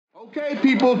Okay,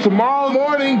 people, tomorrow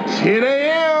morning, 10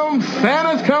 a.m.,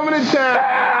 Santa's coming to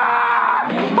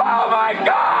town. Oh, my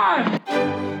God!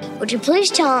 Would you please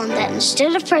tell him that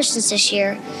instead of presents this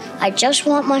year, I just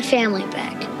want my family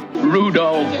back?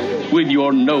 Rudolph, with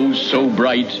your nose so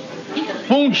bright,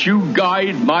 won't you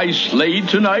guide my sleigh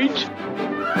tonight?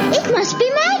 It must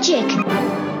be magic.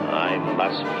 I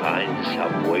must find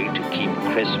some way to keep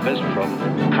Christmas from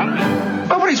coming.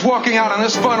 Nobody's walking out on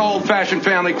this fun, old-fashioned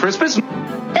family Christmas.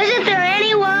 Isn't there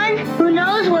anyone who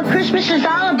knows what Christmas is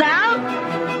all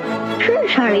about? Sure,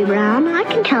 Charlie Brown. I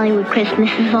can tell you what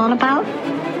Christmas is all about.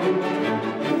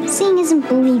 Seeing isn't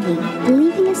believing.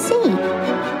 Believing is seeing.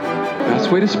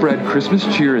 Best way to spread Christmas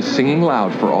cheer is singing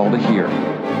loud for all to hear.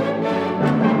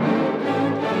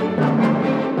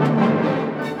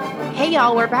 Hey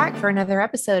y'all, we're back for another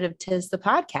episode of Tis the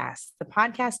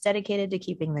podcast dedicated to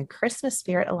keeping the Christmas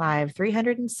spirit alive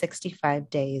 365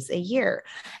 days a year.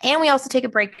 And we also take a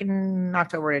break in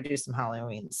October to do some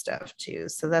Halloween stuff too.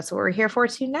 So that's what we're here for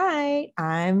tonight.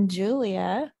 I'm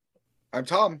Julia. I'm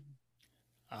Thom.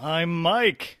 I'm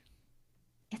Mike.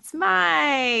 It's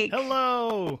Mike.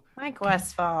 Hello. Mike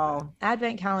Westfall,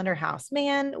 Advent Calendar House.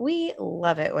 Man, we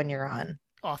love it when you're on.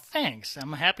 Oh, thanks.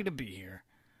 I'm happy to be here.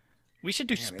 We should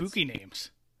do spooky names.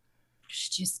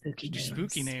 Should do spooky names.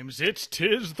 Spooky names. It's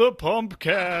Tis the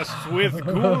Pumpcast with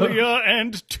Ghoulia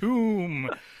and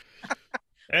Tomb.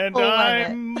 And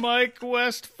I'm Mike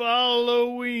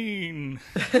Westfalloween.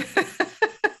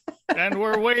 And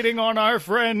we're waiting on our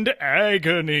friend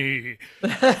Agony.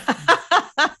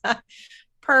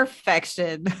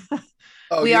 Perfection.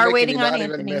 Oh, we are waiting on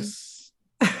Anthony.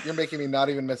 You're making me not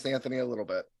even miss Anthony a little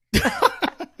bit.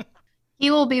 He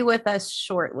will be with us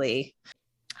shortly,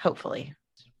 hopefully.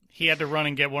 He had to run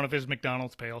and get one of his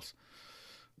McDonald's pails.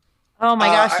 Oh my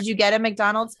gosh, did you get a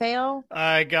McDonald's pail?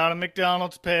 I got a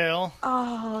McDonald's pail.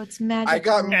 Oh, it's magical. I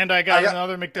got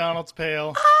another McDonald's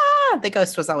pail. Ah, the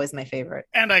ghost was always my favorite.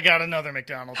 And I got another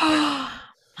McDonald's pail.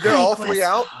 They're all three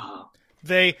out?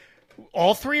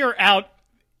 All three are out.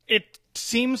 It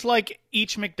seems like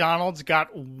each McDonald's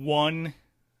got one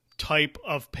type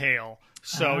of pail.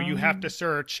 So you have to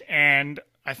search, and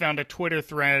I found a Twitter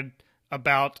thread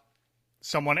about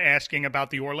someone asking about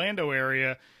the Orlando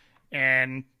area,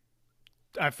 and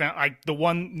I found the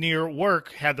one near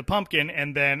work had the pumpkin,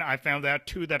 and then I found out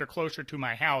two that are closer to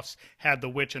my house had the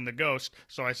witch and the ghost.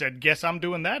 So I said, guess I'm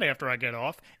doing that after I get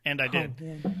off, and I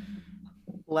did. Oh,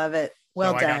 love it.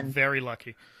 Well done. I got very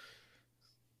lucky.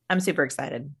 I'm super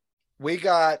excited. We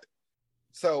got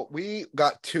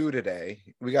two today.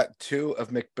 We got two of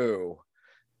McBoo.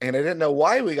 And I didn't know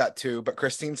why we got two, but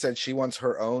Christine said she wants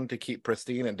her own to keep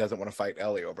pristine and doesn't want to fight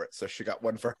Ellie over it. So she got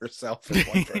one for herself and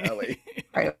one for Ellie.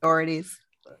 Priorities.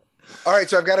 All right,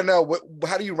 so I've got to know,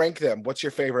 how do you rank them? What's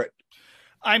your favorite?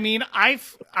 I mean, I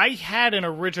had an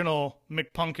original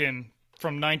McPumpkin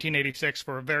from 1986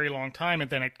 for a very long time,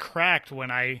 and then it cracked when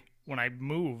I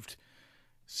moved.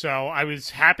 So I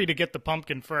was happy to get the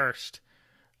pumpkin first.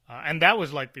 And that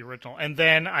was like the original. And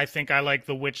then I think I like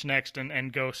the witch next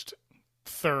and ghost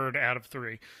third out of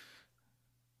three.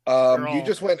 You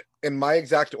just went in my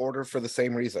exact order for the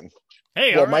same reason.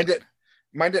 Hey, well, right.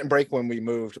 mine didn't break when we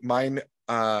moved. Mine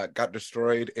got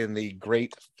destroyed in the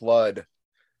Great Flood.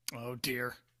 Oh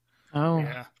dear. Oh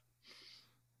yeah.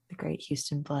 The Great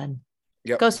Houston Flood.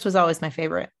 Yep. Ghost was always my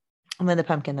favorite, and then the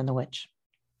pumpkin and the witch.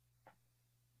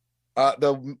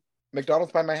 The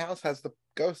McDonald's by my house has the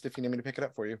ghost. If you need me to pick it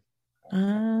up for you.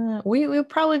 We'll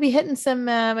probably be hitting some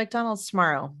McDonald's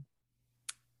tomorrow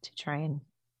to try and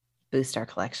boost our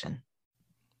collection.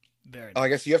 I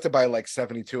guess you have to buy like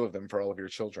 72 of them for all of your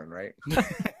children, right?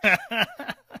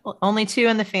 Well, only two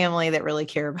in the family that really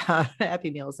care about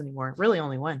Happy Meals anymore. Really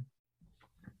only one.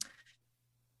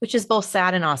 Which is both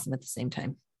sad and awesome at the same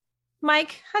time.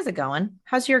 Mike, how's it going?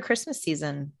 How's your Christmas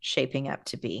season shaping up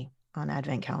to be on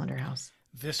Advent Calendar House?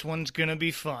 This one's going to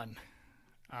be fun.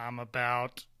 I'm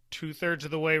about 2/3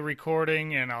 of the way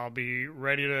recording, and I'll be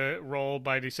ready to roll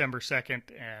by December 2nd,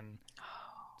 and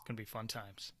it's going to be fun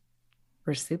times.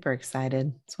 We're super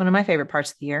excited. It's one of my favorite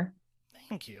parts of the year.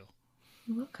 Thank you.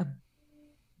 You're welcome.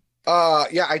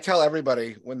 Yeah, I tell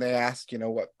everybody when they ask,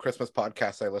 what Christmas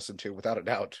podcasts I listen to, without a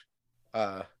doubt,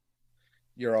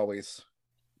 you're always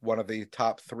one of the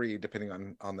top three,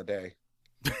 depending on the day.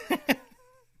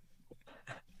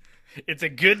 It's a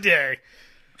good day.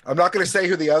 I'm not going to say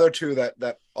who the other two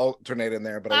that alternate in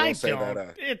there, but I will say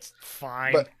that it's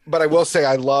fine. But I will say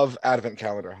I love Advent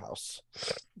Calendar House.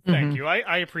 Thank you.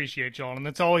 I appreciate y'all, and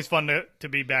it's always fun to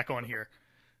be back on here.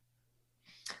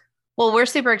 Well, we're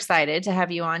super excited to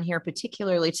have you on here,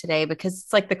 particularly today, because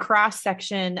it's like the cross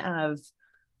section of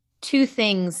two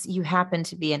things you happen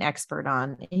to be an expert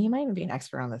on, and you might even be an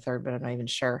expert on the third, but I'm not even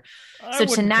sure. I So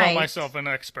wouldn't tonight, call myself an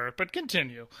expert, but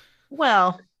continue.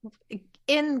 well,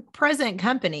 in present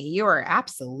company, you are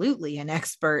absolutely an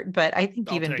expert, but I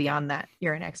think even beyond that,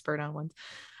 you're an expert on ones.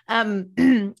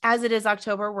 As it is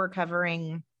October, we're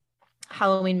covering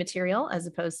Halloween material as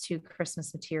opposed to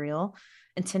Christmas material.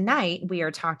 And tonight we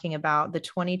are talking about the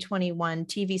 2021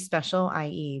 TV special,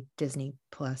 i.e. Disney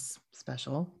Plus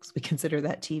special, because we consider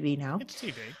that TV now. It's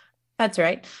TV. That's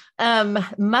right.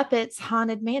 Muppets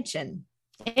Haunted Mansion.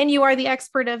 And you are the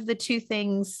expert of the two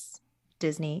things,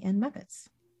 Disney and Muppets.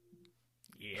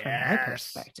 Yes. From my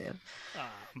perspective.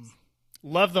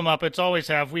 Love the Muppets, always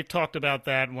have. We've talked about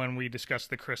that when we discussed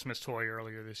the Christmas toy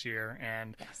earlier this year.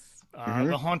 And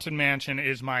the Haunted Mansion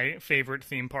is my favorite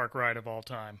theme park ride of all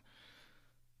time.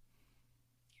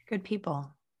 You're good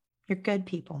people. You're good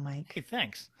people, Mike. Hey,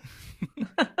 thanks.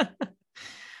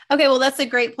 Okay, well, that's a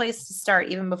great place to start,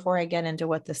 even before I get into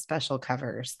what this special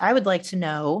covers. I would like to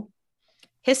know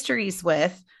histories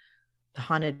with the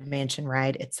Haunted Mansion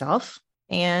ride itself.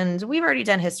 And we've already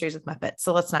done histories with Muppets,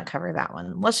 so let's not cover that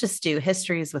one. Let's just do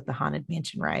histories with the Haunted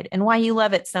Mansion ride and why you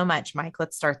love it so much, Mike.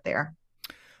 Let's start there.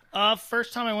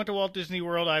 First time I went to Walt Disney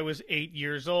World, I was 8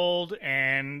 years old,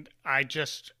 and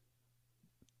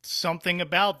something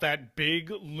about that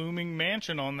big looming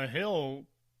mansion on the hill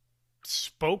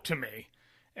spoke to me.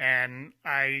 And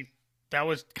that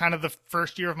was kind of the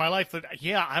first year of my life that,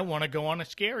 I want to go on a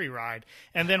scary ride.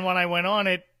 And then when I went on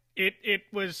it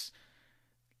was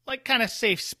like kind of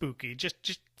safe spooky,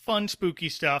 just fun spooky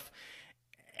stuff.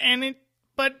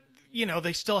 But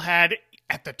they still had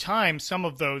at the time some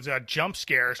of those jump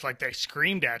scares, like they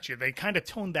screamed at you. They kind of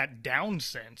toned that down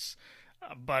since,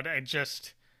 but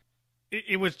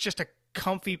it was just a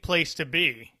comfy place to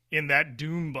be in that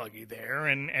doom buggy there,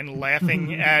 and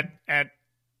laughing at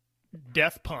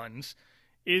death puns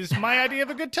is my idea of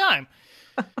a good time.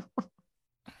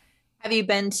 Have you ever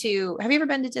been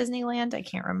to Disneyland? I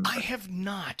can't remember. I have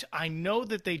not. I know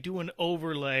that they do an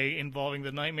overlay involving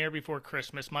The Nightmare Before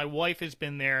Christmas. My wife has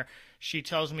been there. She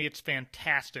tells me it's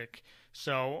fantastic.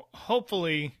 So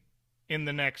hopefully in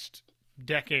the next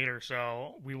decade or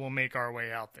so, we will make our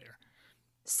way out there.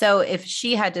 So if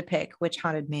she had to pick which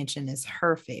Haunted Mansion is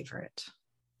her favorite,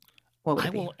 what would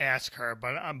it be? I will ask her,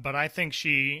 but I think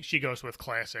she goes with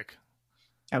classic.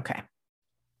 Okay.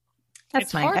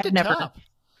 That's fine. Hard to top.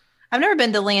 I've never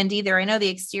been to land either. I know the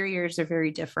exteriors are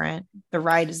very different. The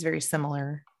ride is very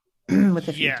similar with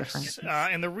a few differences.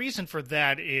 And the reason for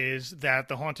that is that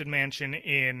the Haunted Mansion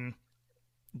in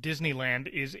Disneyland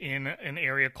is in an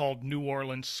area called New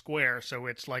Orleans Square, so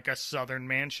it's like a southern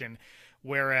mansion,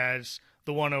 whereas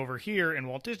the one over here in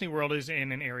Walt Disney World is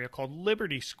in an area called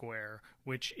Liberty Square,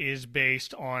 which is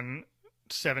based on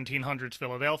 1700s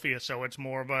Philadelphia, so it's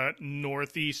more of a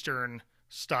northeastern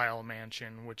style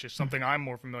mansion, which is something I'm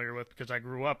more familiar with because I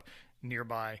grew up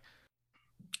nearby.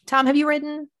 Tom, have you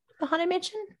ridden the Haunted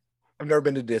Mansion? I've never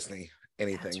been to Disney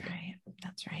anything.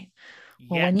 That's right.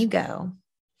 Well, when you go.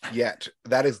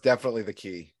 That is definitely the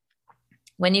key.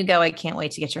 When you go, I can't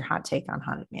wait to get your hot take on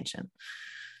Haunted Mansion.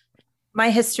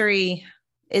 My history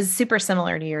is super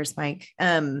similar to yours, Mike.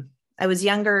 I was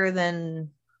younger than,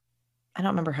 I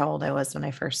don't remember how old I was when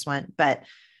I first went, but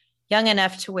young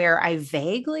enough to where I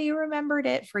vaguely remembered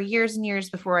it for years and years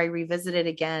before I revisited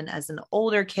again as an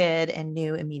older kid and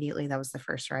knew immediately that was the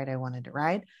first ride I wanted to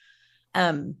ride.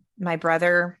 My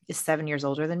brother is 7 years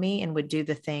older than me and would do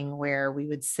the thing where we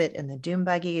would sit in the doom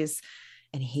buggies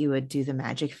and he would do the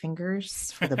magic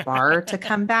fingers for the bar to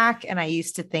come back. And I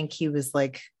used to think he was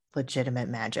like legitimate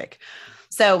magic.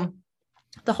 So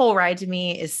the whole ride to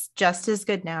me is just as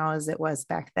good now as it was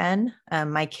back then.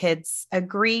 My kids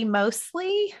agree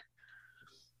mostly,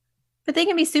 but they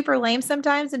can be super lame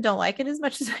sometimes and don't like it as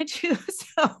much as I do.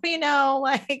 So,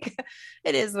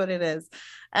 it is what it is.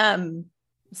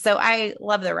 So I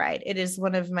love the ride. It is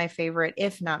one of my favorite,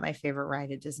 if not my favorite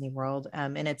ride at Disney World.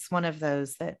 And it's one of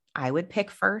those that I would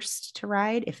pick first to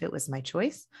ride if it was my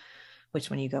choice, which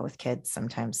when you go with kids,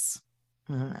 sometimes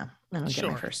I don't get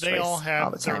my first choice. They all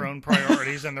have their own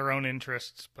priorities and their own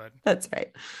interests, but that's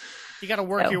right. You got to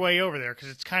work your way over there because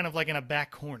it's kind of like in a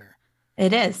back corner.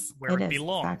 It is where it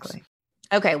belongs. Exactly.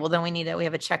 Okay, well then we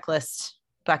have a checklist,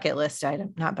 bucket list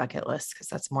item, not bucket list because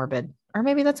that's morbid, or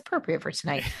maybe that's appropriate for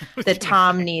tonight. That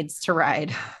Tom needs to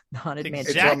ride the Haunted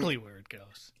Mansion. Exactly where it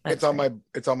goes. It's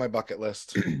on my bucket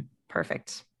list.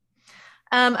 Perfect.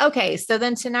 Okay, so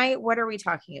then tonight, what are we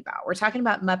talking about? We're talking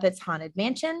about Muppets Haunted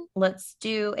Mansion. Let's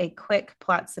do a quick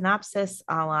plot synopsis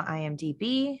a la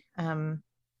IMDb,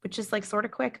 which is like sort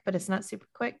of quick, but it's not super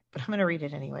quick. But I'm going to read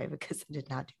it anyway because I did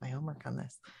not do my homework on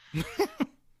this.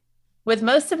 With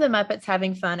most of the Muppets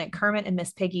having fun at Kermit and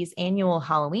Miss Piggy's annual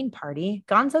Halloween party,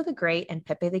 Gonzo the Great and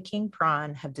Pepe the King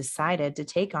Prawn have decided to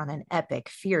take on an epic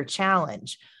fear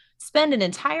challenge. Spend an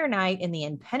entire night in the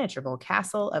impenetrable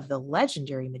castle of the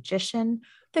legendary magician,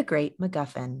 the Great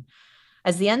MacGuffin.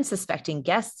 As the unsuspecting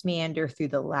guests meander through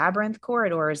the labyrinth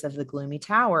corridors of the gloomy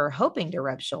tower, hoping to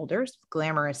rub shoulders with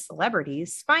glamorous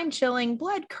celebrities, spine-chilling,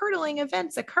 blood-curdling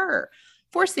events occur,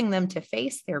 forcing them to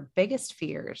face their biggest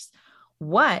fears.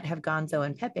 What have Gonzo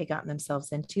and Pepe gotten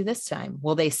themselves into this time?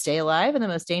 Will they stay alive in the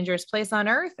most dangerous place on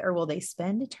Earth, or will they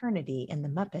spend eternity in the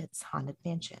Muppets Haunted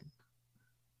Mansion?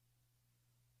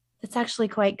 It's actually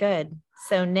quite good.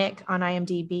 So, Nick, on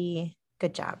IMDb,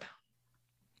 good job.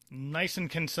 Nice and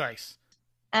concise.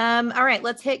 All right,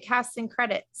 let's hit cast and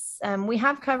credits. We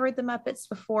have covered the Muppets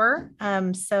before,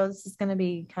 so this is going to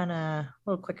be kind of a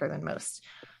little quicker than most.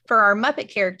 For our Muppet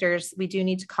characters, we do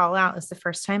need to call out, it's the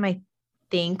first time I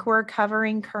think we're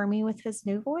covering Kermit with his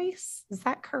new voice. Is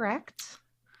that correct?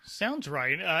 Sounds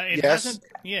right. It Yes.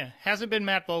 hasn't been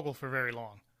Matt Vogel for very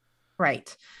long.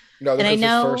 Right. No, this And I is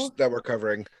know- his first that we're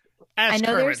covering. As I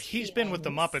know Kermit, there's he's been with the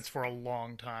feelings. Muppets for a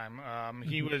long time.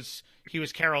 He was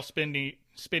Carol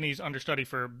Spinney's understudy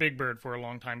for Big Bird for a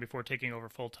long time before taking over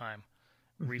full time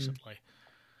recently.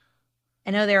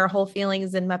 I know there are whole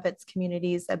feelings in Muppets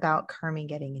communities about Kermit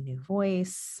getting a new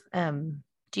voice.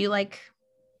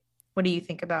 What do you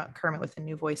think about Kermit with a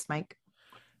new voice, Mike?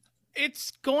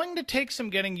 It's going to take some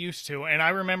getting used to, and I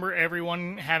remember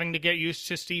everyone having to get used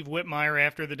to Steve Whitmire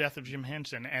after the death of Jim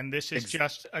Henson, and this is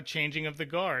just a changing of the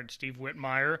guard. Steve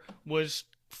Whitmire was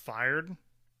fired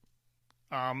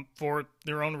for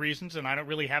their own reasons, and I don't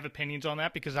really have opinions on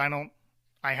that because I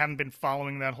haven't been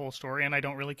following that whole story, and I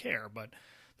don't really care. But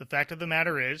the fact of the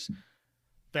matter is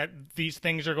that these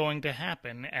things are going to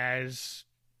happen as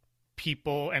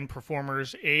people and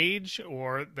performers age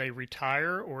or they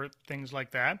retire or things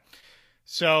like that.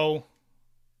 So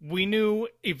we knew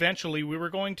eventually we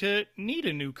were going to need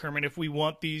a new Kermit if we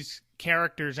want these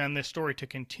characters and this story to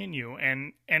continue,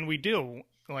 and we do.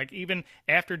 Like, even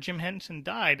after Jim Henson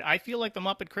died, I feel like The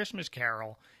Muppet Christmas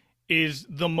Carol is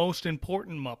the most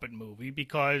important Muppet movie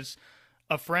because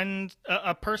a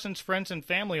person's friends and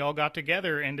family all got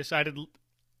together and decided,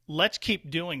 let's keep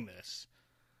doing this.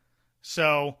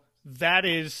 So that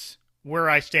is where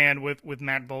I stand with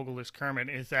Matt Vogel as Kermit,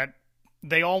 is that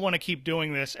they all want to keep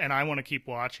doing this, and I want to keep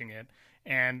watching it.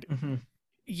 And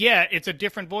yeah, it's a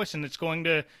different voice, and it's going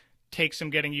to take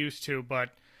some getting used to, but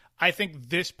I think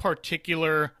this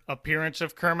particular appearance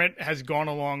of Kermit has gone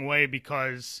a long way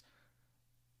because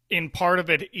in part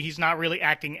of it, he's not really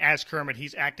acting as Kermit.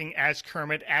 He's acting as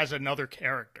Kermit as another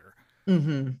character.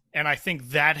 And I think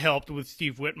that helped with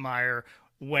Steve Whitmire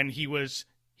when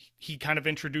he kind of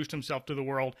introduced himself to the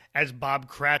world as Bob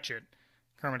Cratchit,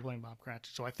 Kermit playing Bob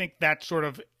Cratchit. So I think that sort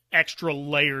of extra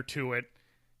layer to it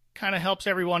kind of helps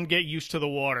everyone get used to the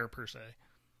water, per se.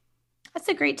 That's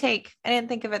a great take. I didn't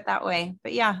think of it that way,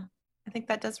 but yeah, I think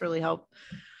that does really help.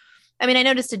 I mean, I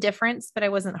noticed a difference, but I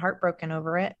wasn't heartbroken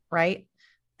over it, right?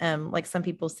 Like some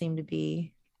people seem to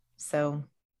be. So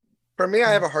For me,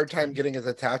 I have a hard time getting as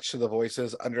attached to the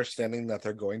voices, understanding that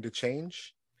they're going to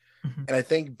change. And I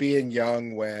think being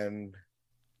young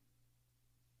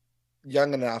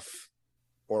enough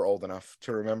or old enough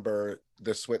to remember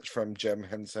the switch from Jim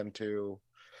Henson to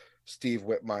Steve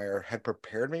Whitmire had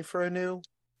prepared me for a new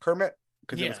Kermit,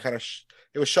 because it was kind of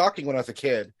it was shocking when I was a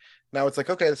kid. Now it's like,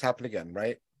 okay, this happened again,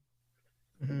 right?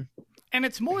 And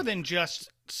it's more than just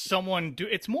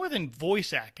it's more than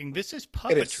voice acting. This is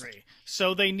puppetry.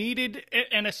 So they needed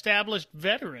an established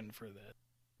veteran for this.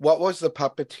 What was the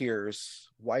puppeteer's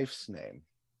wife's name?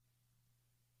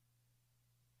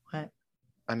 What?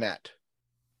 Annette.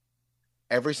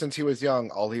 Ever since he was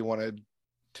young, all he wanted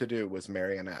to do was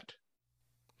marry Annette.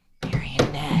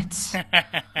 Marionette.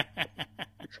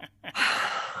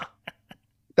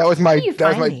 That was my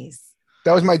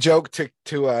That was my joke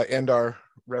to end our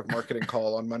Rev marketing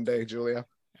call on Monday, Julia.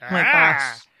 Oh my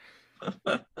gosh.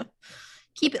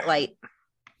 Keep it light.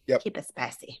 Yep. Keep it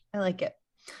spicy. I like it.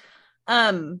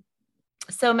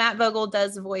 So Matt Vogel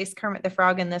does voice Kermit the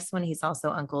Frog in this one. He's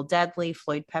also Uncle Deadly,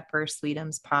 Floyd Pepper,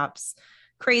 Sweetums, Pops,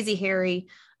 Crazy Harry.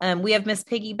 We have Miss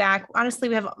Piggy back. Honestly,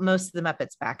 we have most of the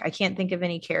Muppets back. I can't think of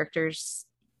any characters,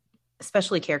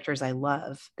 especially characters I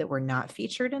love, that were not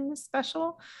featured in this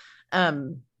special.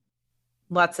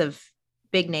 Lots of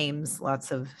big names,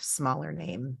 lots of smaller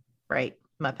name, right?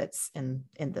 Muppets in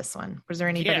this one. Was there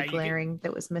anybody glaring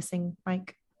that was missing,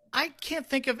 Mike? I can't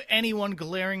think of anyone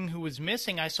glaring who was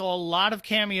missing. I saw a lot of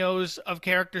cameos of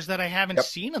characters that I haven't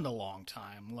seen in a long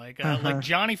time, like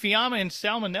Johnny Fiamma and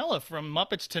Salmonella from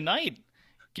Muppets Tonight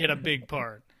get a big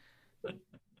part.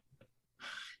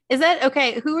 Is that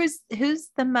okay? Who's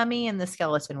the mummy and the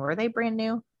skeleton? Were they brand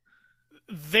new?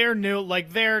 They're new.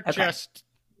 Like they're just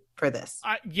for this.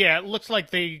 Yeah, it looks like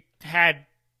they had.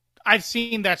 I've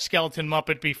seen that skeleton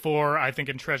Muppet before, I think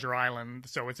in Treasure Island,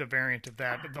 so it's a variant of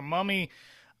that. But the mummy,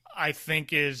 I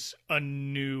think, is a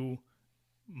new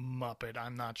Muppet.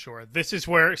 I'm not sure. This is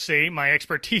where, see, my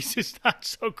expertise is not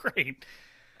so great.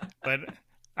 But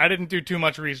I didn't do too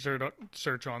much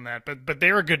research on that. But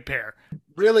they're a good pair.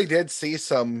 Really did see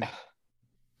some,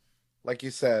 like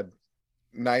you said,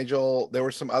 Nigel. There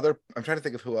were some other. I'm trying to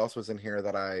think of who else was in here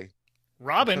that I.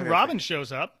 Robin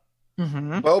shows up.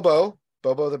 Mm-hmm. Bobo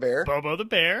the bear. Bobo the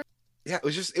bear. Yeah,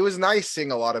 it was nice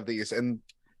seeing a lot of these, and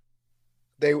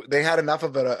they had enough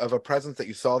of a presence that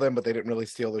you saw them, but they didn't really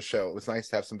steal the show. It was nice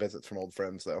to have some visits from old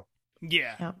friends, though.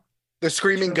 Yeah. Yep. The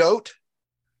screaming goat.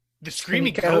 The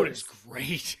screaming goat is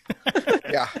great.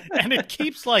 Yeah, and it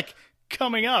keeps like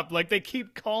coming up, like they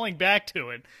keep calling back to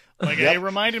it. Like It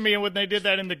reminded me of when they did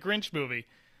that in the Grinch movie.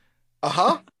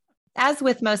 As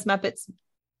with most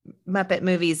Muppet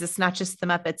movies, it's not just the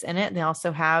Muppets in it. They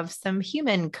also have some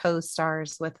human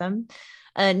co-stars with them.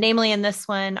 Namely in this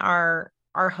one are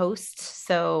our host.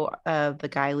 So the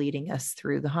guy leading us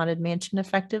through the Haunted Mansion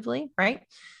effectively, right,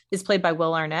 is played by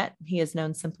Will Arnett. He is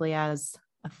known simply as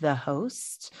the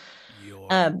host. Your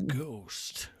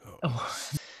ghost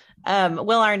host.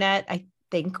 Will Arnett, I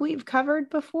think we've covered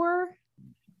before.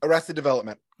 Arrested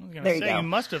Development. I was gonna say, you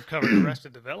must have covered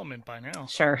Arrested Development by now.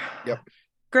 Sure. Yep.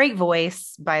 Great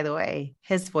voice, by the way.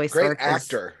 His voice great work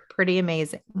actor. is pretty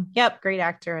amazing. Yep, great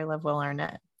actor. I love Will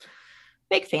Arnett.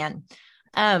 Big fan.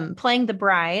 Playing the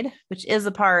bride, which is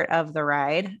a part of the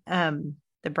ride.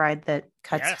 The bride that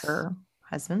cuts her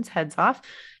husband's heads off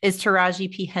is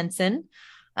Taraji P. Henson.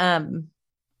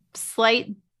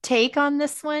 Slight take on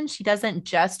this one. She doesn't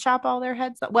just chop all their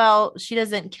heads off. Well, she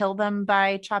doesn't kill them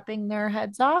by chopping their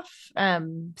heads off.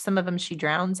 Some of them she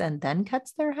drowns and then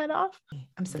cuts their head off.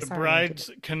 I'm so sorry. The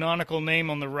bride's canonical name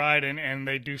on the ride, and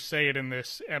they do say it in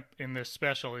this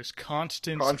special, is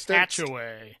Constance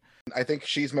Hatchaway. I think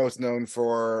she's most known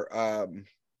for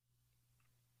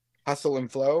Hustle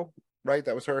and Flow, right?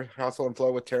 That was her, Hustle and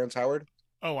Flow with Terrence Howard.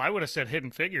 Oh, I would have said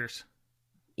Hidden Figures.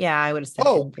 Yeah, I would have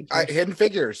said Hidden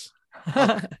Figures.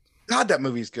 Oh, God, that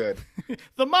movie's good.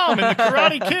 The Mom and the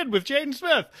Karate Kid with Jaden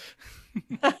Smith.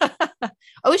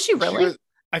 Oh, is she really?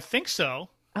 I think so.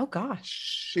 Oh,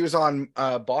 gosh. She was on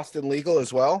Boston Legal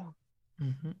as well.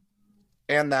 Mm-hmm.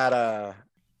 And that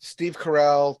Steve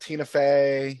Carell, Tina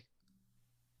Fey,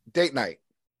 Date Night.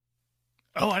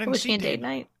 Oh, I didn't see Date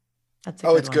Night. That's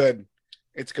it's good.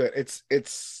 It's good. It's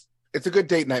a good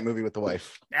date night movie with the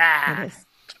wife. It is.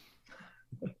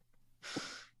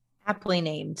 Aptly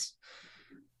named.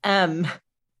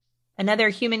 Another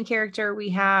human character we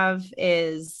have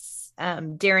is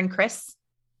Darren Criss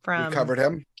from. We covered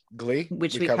him. Glee,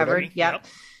 which we covered. Yep.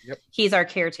 Yep. He's our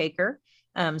caretaker.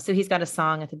 So he's got a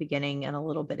song at the beginning and a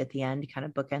little bit at the end, kind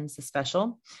of bookends the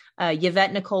special.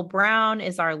 Yvette Nicole Brown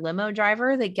is our limo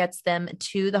driver that gets them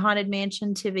to the Haunted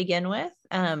Mansion to begin with.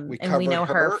 And we know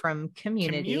her from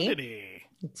Community.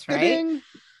 That's right.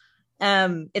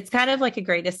 It's kind of like a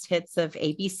greatest hits of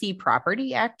ABC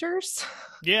property actors.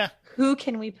 Yeah. Who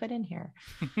can we put in here?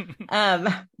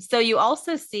 So you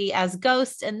also see as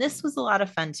Ghost, and this was a lot of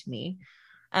fun to me.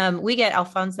 We get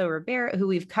Alfonso Ribeiro, who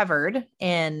we've covered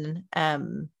in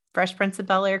Fresh Prince of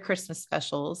Bel-Air Christmas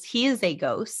specials. He is a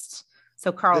ghost.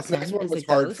 So Carlton this next one is was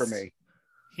a hard ghost. for me.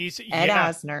 He's Ed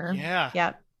Asner. Yeah.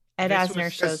 Yep. Ed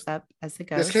Asner shows up as a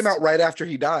ghost. This came out right after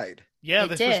he died. Yeah,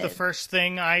 this was the first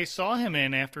thing I saw him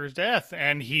in after his death,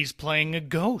 and he's playing a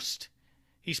ghost.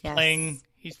 He's playing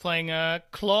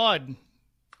Claude,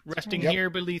 resting here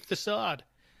beneath the sod.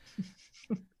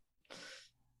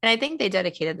 And I think they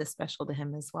dedicated this special to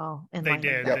him as well. They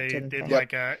did. They did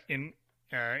like in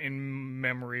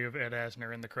memory of Ed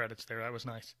Asner in the credits there. That was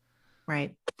nice.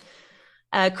 Right.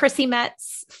 Chrissy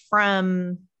Metz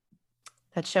from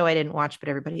that show I didn't watch, but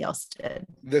everybody else did.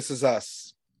 This Is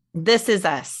Us. This Is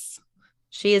Us.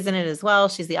 She is in it as well.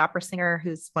 She's the opera singer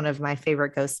who's one of my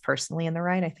favorite ghosts personally in the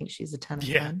ride. I think she's a ton of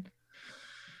fun.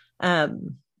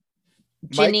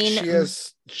 Janine,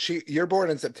 Mike, you're born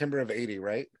in September of 80,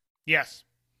 right? Yes.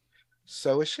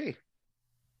 So is she.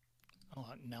 Oh,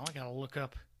 now I gotta look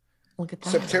up. Look at that.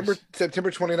 September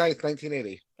 29th,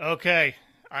 1980. Okay.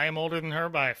 I am older than her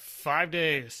by 5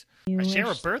 days. I share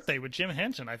a birthday with Jim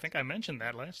Henson. I think I mentioned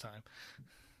that last time.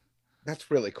 That's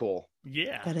really cool.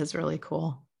 Yeah. That is really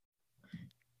cool.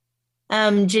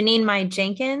 Janine Mai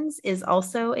Jenkins is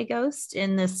also a ghost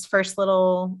in this first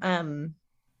little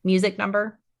music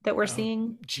number that we're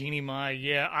seeing? Jeannie Mai,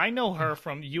 yeah. I know her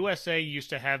from USA used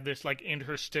to have this like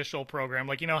interstitial program.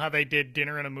 Like, you know how they did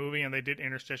Dinner and a Movie and they did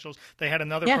interstitials? They had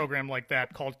another program like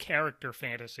that called Character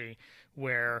Fantasy,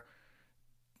 where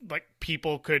like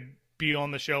people could be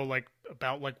on the show like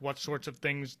about like what sorts of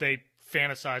things they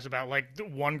fantasize about. Like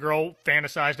one girl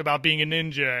fantasized about being a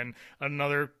ninja and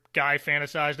another guy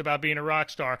fantasized about being a rock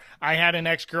star. I had an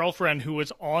ex-girlfriend who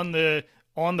was on the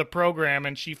program,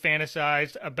 and she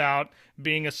fantasized about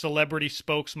being a celebrity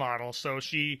spokesmodel. So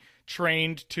she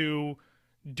trained to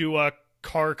do a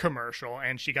car commercial,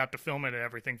 and she got to film it and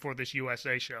everything for this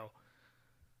USA show.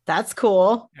 That's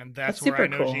cool. And that's where I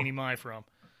know cool. Jeannie Mai from.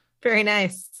 Very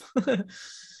nice.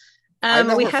 I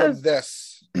know her from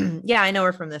this. Yeah, I know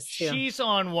her from this too. She's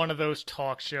on one of those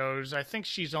talk shows. I think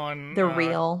she's on The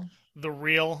Real. The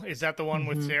Real. Is that the one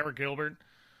with Sarah Gilbert?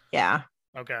 Yeah.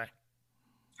 Okay.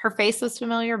 Her face was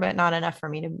familiar, but not enough for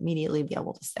me to immediately be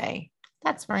able to say,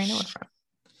 that's where I know her from.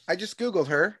 I just Googled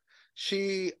her.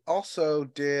 She also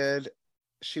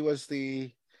she was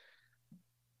the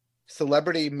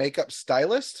celebrity makeup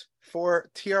stylist for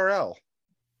TRL.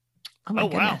 Oh my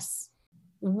goodness.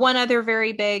 Wow. One other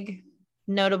very big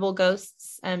notable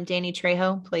ghosts, Danny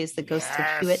Trejo plays the ghost of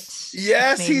Hewitt.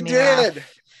 Yes, he did.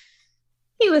 Laugh.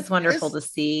 He was wonderful to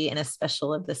see in a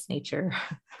special of this nature.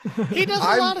 He does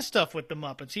a lot of stuff with the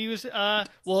Muppets. He was, I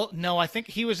think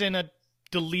he was in a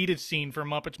deleted scene for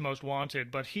Muppets Most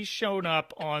Wanted, but he's shown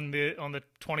up on the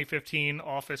 2015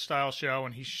 Office style show,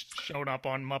 and he's shown up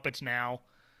on Muppets Now.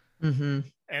 Mm-hmm.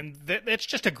 And that's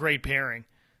just a great pairing.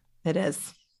 It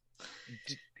is.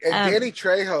 And Danny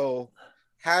Trejo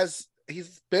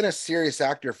he's been a serious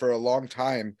actor for a long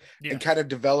time and kind of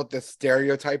developed this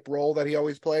stereotype role that he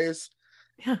always plays.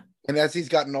 Yeah. And as he's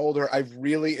gotten older, I've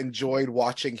really enjoyed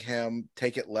watching him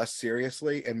take it less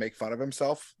seriously and make fun of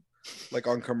himself, like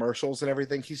on commercials and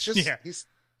everything. He's just,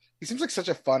 he seems like such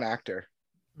a fun actor.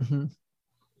 Mm-hmm.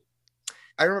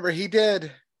 I remember he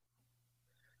did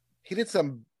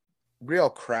some real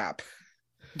crap.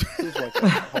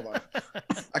 Hold on.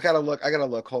 I gotta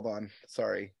look. Hold on.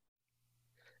 Sorry.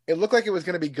 It looked like it was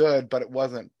going to be good, but it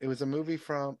wasn't. It was a movie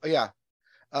from,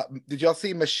 did y'all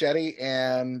see Machete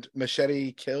and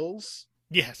Machete Kills?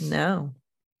 Yes. No.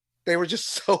 They were just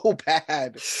so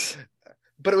bad.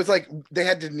 But it was like they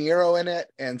had De Niro in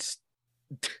it and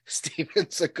Steven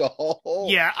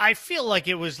Seagal. Yeah, I feel like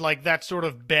it was like that sort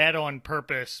of bad on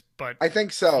purpose, but I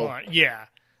think so. Yeah.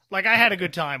 Like I had a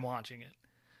good time watching it.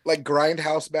 Like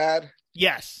Grindhouse bad?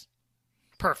 Yes.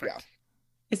 Perfect. Yeah.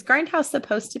 Is Grindhouse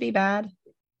supposed to be bad?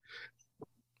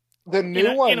 The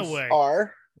new ones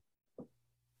are.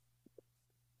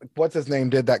 What's his name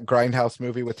did that Grindhouse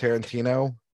movie with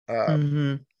Tarantino?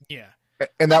 Yeah.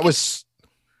 And that was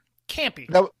campy.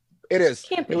 It is.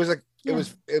 Campy.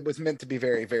 It was meant to be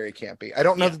very, very campy. I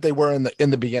don't know that they were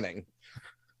in the beginning.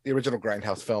 The original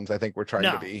Grindhouse films, I think, were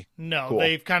trying to be. No, cool.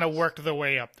 They've kind of worked their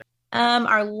way up there.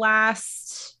 Our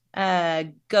last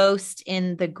ghost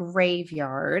in the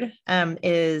graveyard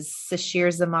is Sashir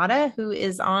Zamata, who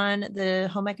is on the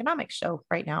Home Economics show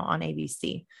right now on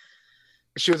ABC.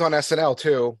 She was on SNL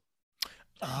too.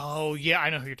 Oh yeah, I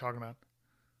know who you're talking about.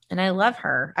 And I love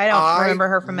her. I don't remember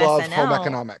her from SNL. Home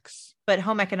Economics. But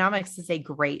Home Economics is a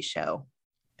great show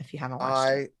if you haven't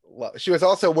watched it. She was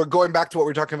also, we're going back to what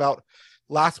we were talking about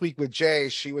last week with Jay.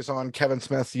 She was on Kevin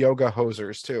Smith's Yoga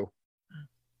Hosers too.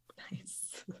 Nice.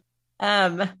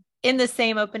 In the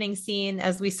same opening scene,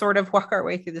 as we sort of walk our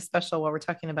way through the special while we're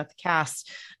talking about the cast,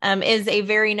 is a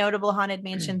very notable Haunted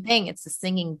Mansion thing. It's the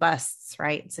singing busts,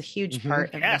 right? It's a huge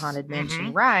part of the Haunted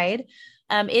Mansion ride.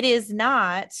 It is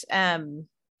not,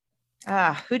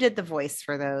 who did the voice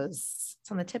for those? It's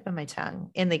on the tip of my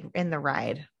tongue in the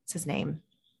ride. What's his name?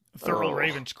 Thurl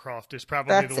Ravenscroft is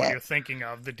probably the one you're thinking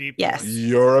of, the deep yes. voice.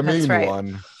 You're a mean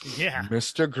one. Yeah.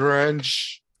 Mr.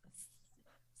 Grinch.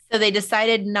 So they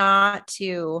decided not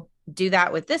to do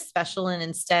that with this special, and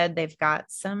instead they've got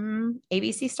some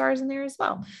ABC stars in there as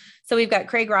well. So we've got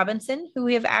Craig Robinson, who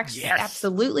we have actually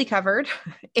absolutely covered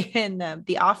in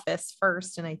The Office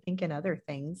first, and I think in other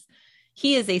things.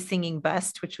 He is a singing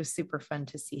bust, which was super fun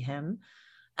to see him.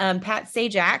 Pat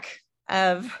Sajak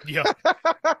of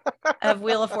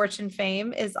Wheel of Fortune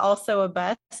fame is also a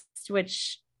bust,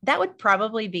 which that would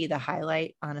probably be the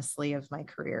highlight, honestly, of my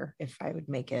career if I would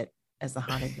make it as a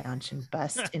Haunted Mansion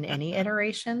bust in any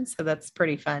iteration. So that's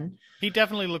pretty fun. He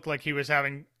definitely looked like he was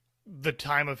having the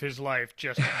time of his life,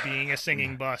 just being a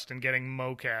singing bust and getting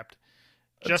mocapped.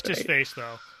 Just his face,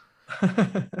 though.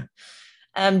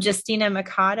 Justina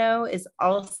Mikado is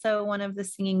also one of the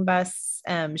singing busts.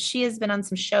 She has been on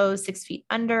some shows, 6 Feet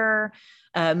Under,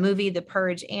 movie The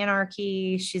Purge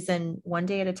Anarchy. She's in One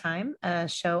Day at a Time, a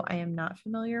show I am not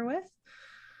familiar with.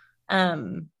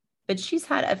 But she's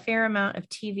had a fair amount of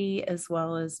TV as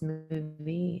well as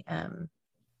movie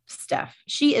stuff.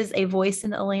 She is a voice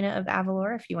in Elena of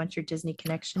Avalor, if you want your Disney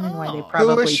connection, and why they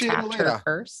probably tapped her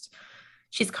first.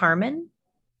 She's Carmen.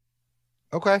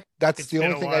 Okay, that's the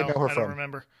only thing I know her from. I don't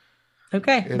remember.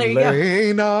 Okay, there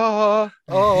you go.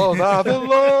 Oh,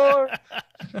 Avalor.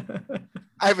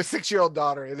 I have a 6-year-old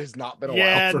daughter. It has not been a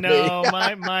while for me.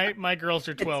 Yeah, no, my girls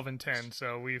are 12 and 10,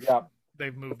 so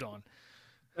they've moved on.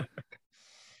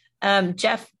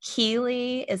 Jeff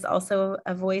Keighley is also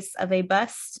a voice of a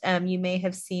bust. You may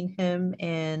have seen him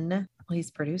in,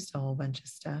 he's produced a whole bunch of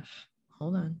stuff.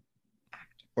 Hold on.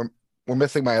 We're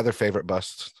missing my other favorite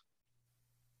bust.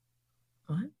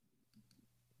 What?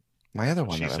 My other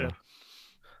one.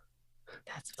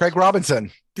 That's Craig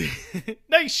Robinson.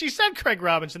 No, she said Craig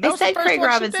Robinson. I said Craig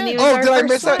Robinson. Did. Did I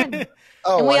miss it?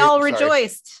 And we all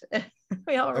rejoiced.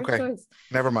 We all rejoiced.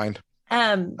 Never mind.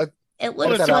 It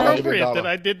looks it's appropriate that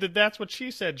I did the "that's what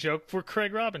she said" joke for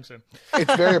Craig Robinson.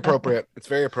 It's very appropriate. It's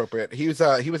very appropriate. He was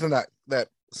in that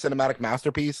cinematic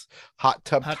masterpiece, Hot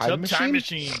Tub Time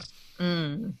Machine.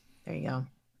 There you go.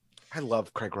 I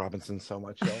love Craig Robinson so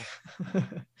much, though.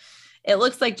 It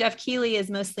looks like Jeff Keighley is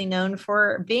mostly known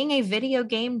for being a video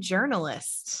game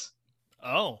journalist.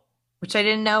 Oh. Which I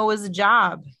didn't know was a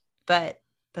job, but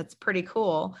that's pretty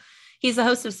cool. He's the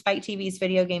host of Spike TV's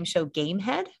video game show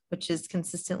Gamehead, which is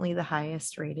consistently the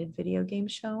highest rated video game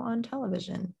show on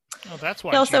television. Oh, that's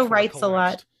why. He also writes a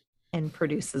lot and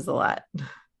produces a lot.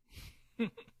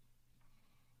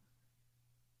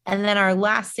 And then our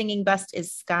last singing bust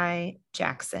is Sky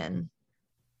Jackson,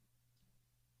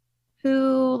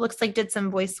 who looks like did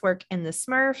some voice work in The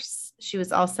Smurfs. She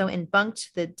was also in Bunked,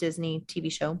 the Disney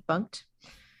TV show Bunked.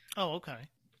 Oh, okay.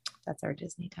 That's our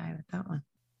Disney tie with that one.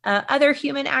 Other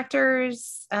human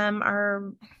actors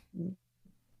are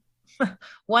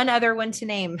one other one to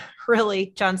name,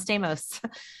 really. John Stamos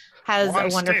has a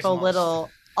wonderful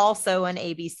little, also an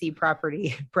ABC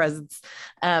property presence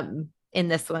in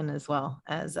this one as well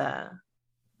as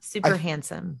super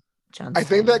handsome John Stamos. I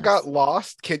think that got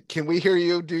lost. Can we hear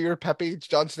you do your peppy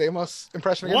John Stamos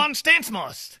impression again? John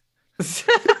Stamos.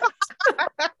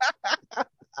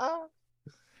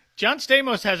 John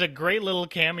Stamos has a great little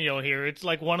cameo here. It's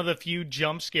like one of the few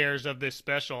jump scares of this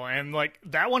special, and like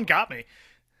that one got me.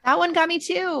 That one got me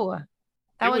too.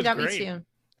 Me too.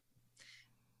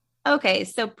 Okay,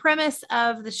 so premise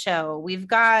of the show, we've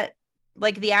got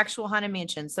like the actual Haunted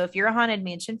Mansion. So if you're a Haunted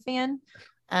Mansion fan,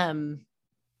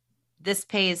 this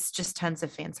pays just tons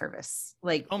of fan service.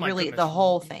 Like really goodness. The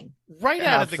whole thing. Right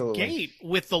out of the gate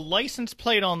with the license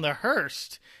plate on the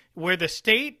hearse, where the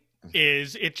state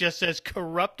is, it just says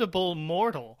corruptible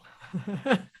mortal.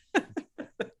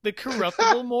 The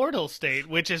corruptible mortal state,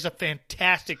 which is a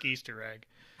fantastic Easter egg.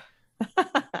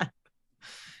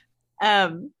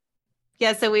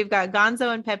 Yeah, so we've got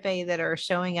Gonzo and Pepe that are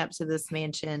showing up to this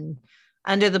mansion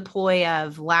under the ploy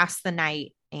of last the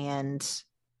night and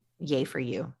yay for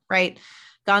you, right?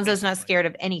 Gonzo's not scared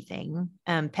of anything.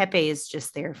 Pepe is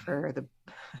just there for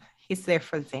he's there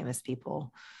for the famous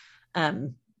people.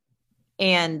 And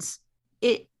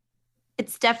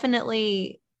it's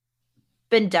definitely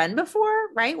been done before,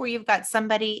 right? Where you've got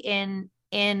somebody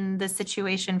in the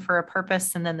situation for a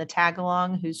purpose and then the tag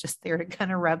along who's just there to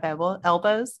kind of rub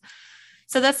elbows.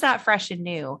 So that's not fresh and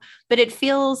new, but it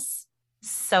feels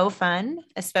so fun,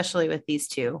 especially with these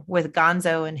two, with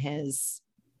Gonzo and his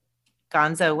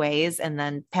Gonzo ways. And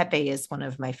then Pepe is one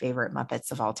of my favorite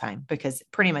Muppets of all time because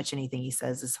pretty much anything he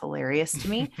says is hilarious to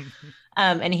me.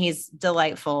 And he's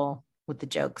delightful with the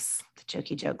jokes, the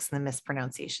jokey jokes and the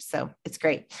mispronunciation. So it's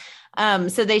great.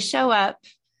 So they show up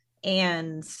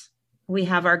and we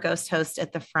have our ghost host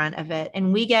at the front of it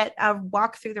and we get a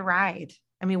walk through the ride.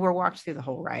 I mean, we're walked through the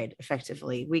whole ride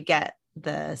effectively. We get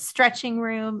the stretching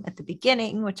room at the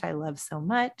beginning, which I love so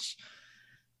much,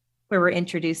 where we're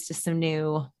introduced to some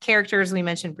new characters we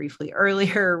mentioned briefly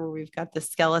earlier, where we've got the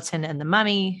skeleton and the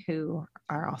mummy, who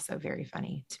are also very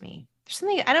funny to me. There's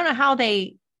something, I don't know how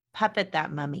they puppet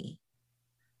that mummy.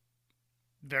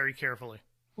 Very carefully.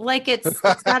 Like it's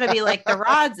got to be like the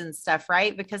rods and stuff,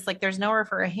 right? Because like there's nowhere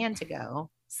for a hand to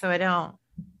go. So I don't.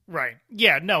 Right.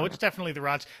 Yeah, no, it's definitely the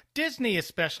rods. Disney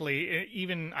especially,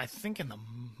 even I think in the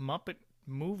Muppet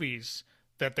movies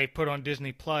that they put on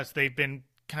Disney Plus, they've been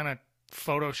kind of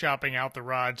photoshopping out the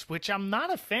rods, which I'm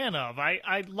not a fan of.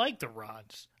 I like the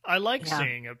rods. I like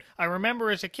seeing it. I remember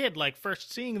as a kid, like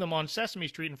first seeing them on Sesame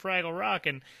Street and Fraggle Rock,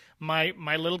 and my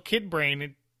little kid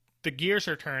brain, the gears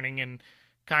are turning and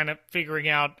kind of figuring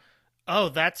out, oh,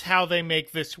 that's how they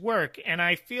make this work. And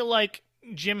I feel like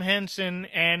Jim Henson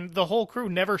and the whole crew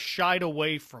never shied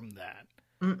away from that.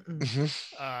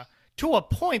 To a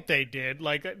point they did.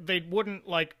 Like, they wouldn't,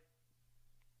 like,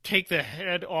 take the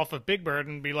head off of Big Bird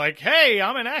and be like, hey,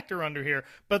 I'm an actor under here.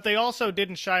 But they also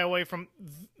didn't shy away from,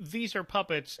 these are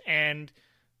puppets, and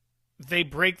they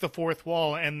break the fourth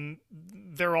wall, and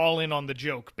they're all in on the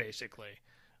joke, basically.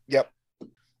 Yep.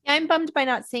 Yeah, I'm bummed by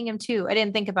not seeing him, too. I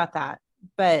didn't think about that.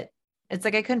 But it's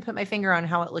like I couldn't put my finger on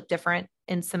how it looked different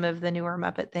in some of the newer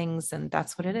Muppet things, and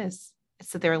that's what it is.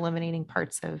 It's that they're eliminating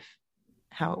parts of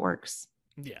how it works.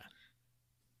 Yeah.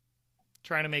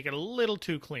 Trying to make it a little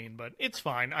too clean, but it's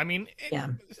fine. I mean,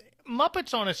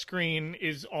 Muppets on a screen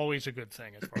is always a good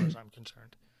thing as far as I'm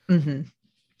concerned. Mm-hmm.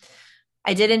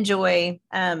 I did enjoy,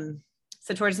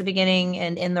 so towards the beginning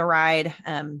and in the ride,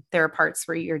 there are parts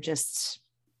where you're just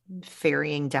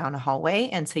ferrying down a hallway.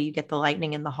 And so you get the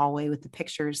lightning in the hallway with the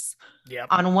pictures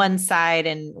on one side.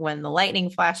 And when the lightning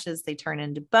flashes, they turn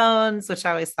into bones, which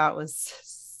I always thought was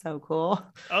so cool.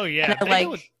 Oh, yeah.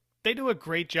 They do a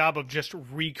great job of just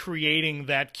recreating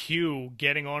that cue,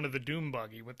 getting onto the Doom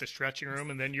buggy with the stretching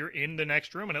room, and then you're in the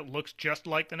next room, and it looks just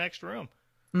like the next room.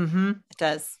 Mm-hmm. It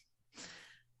does.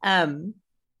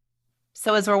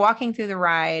 So as we're walking through the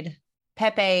ride,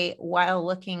 Pepe, while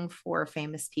looking for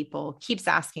famous people, keeps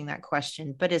asking that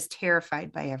question, but is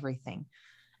terrified by everything.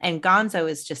 And Gonzo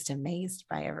is just amazed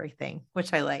by everything,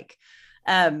 which I like.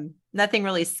 Nothing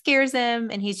really scares him,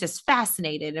 and he's just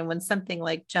fascinated. And when something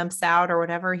like jumps out or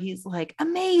whatever, he's like,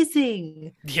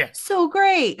 amazing. Yeah. So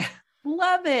great.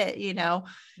 Love it. You know,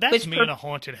 that's me in a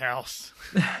haunted house.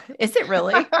 Is it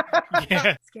really? Yeah.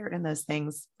 I'm scared in those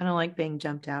things. I don't like being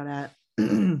jumped out at.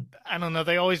 I don't know.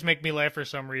 They always make me laugh for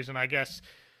some reason, I guess.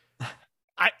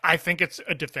 I think it's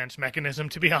a defense mechanism,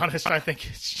 to be honest. I think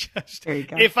it's just, there you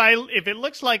go. If it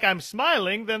looks like I'm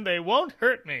smiling, then they won't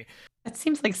hurt me. That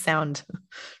seems like sound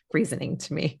reasoning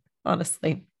to me,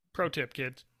 honestly. Pro tip,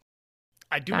 kids.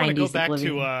 I do want to go back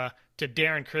to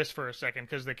Darren Criss for a second,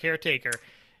 because the caretaker,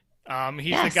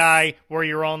 he's the guy where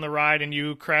you're on the ride and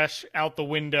you crash out the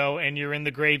window and you're in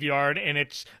the graveyard, and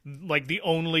it's like the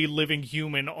only living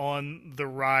human on the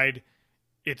ride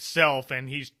itself, and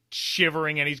he's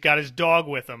shivering, and he's got his dog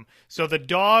with him. So the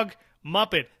dog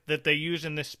Muppet that they use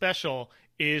in this special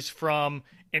is from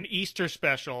an Easter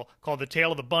special called The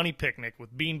Tale of the Bunny Picnic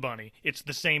with Bean Bunny. It's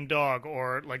the same dog,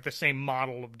 or like the same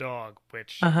model of dog,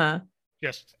 which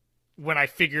just when I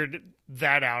figured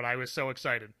that out, I was so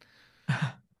excited.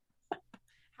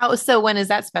 So when is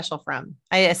that special from?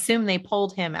 I assume they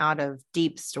pulled him out of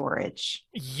deep storage.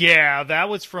 Yeah, that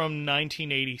was from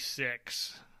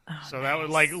 1986. Oh, so nice. that was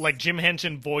like Jim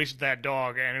Henson voiced that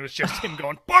dog, and it was just him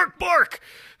going, bark, bark.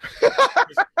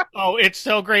 Oh, it's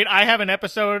so great. I have an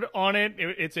episode on it.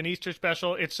 It's an Easter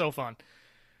special. It's so fun.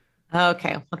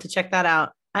 Okay, I'll have to check that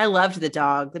out. I loved the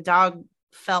dog. The dog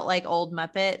felt like old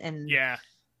Muppet, and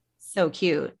so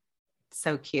cute.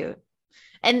 So cute.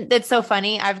 And it's so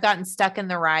funny. I've gotten stuck in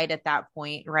the ride at that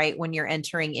point, right? When you're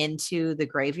entering into the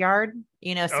graveyard,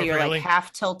 you know, so you're like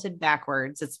half tilted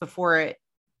backwards. It's before it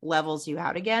levels you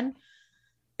out again,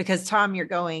 because Thom, you're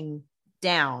going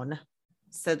down.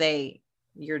 So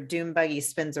your doom buggy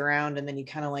spins around, and then you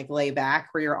kind of like lay back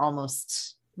where you're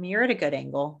almost, I mean, you're at a good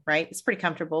angle, right? It's pretty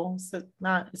comfortable. So it's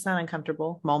not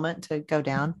uncomfortable moment to go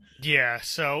down. Yeah.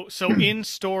 So in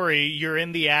story, you're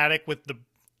in the attic with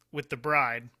the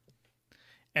bride,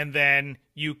 and then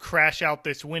you crash out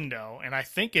this window. And I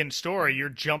think in story, you're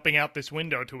jumping out this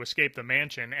window to escape the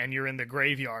mansion, and you're in the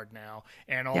graveyard now.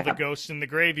 And all the ghosts in the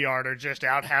graveyard are just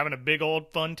out having a big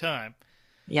old fun time.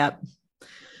 Yep.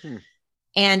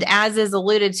 And as is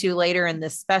alluded to later in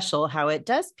this special, how it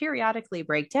does periodically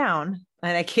break down.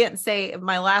 And I can't say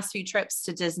my last few trips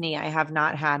to Disney, I have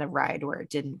not had a ride where it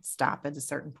didn't stop at a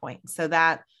certain point. So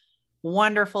that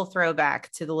wonderful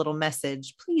throwback to the little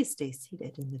message, please stay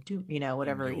seated in the doom, you know,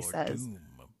 whatever he says. Doom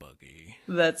buggy.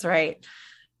 That's right.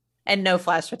 And no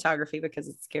flash photography because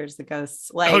it scares the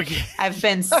ghosts. Like I've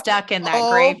been stuck in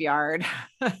that graveyard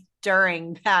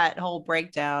during that whole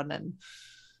breakdown, and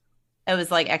it was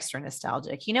like extra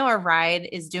nostalgic. You know, a ride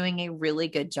is doing a really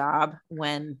good job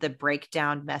when the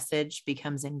breakdown message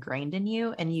becomes ingrained in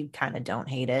you and you kind of don't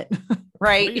hate it,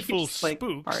 right? Playful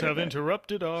spooks have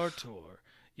interrupted our tour.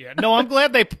 Yeah, no, I'm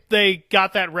glad they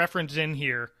got that reference in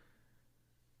here,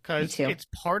 because it's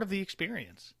part of the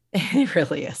experience. It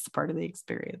really is part of the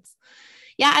experience.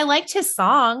 Yeah, I liked his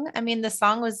song. I mean, the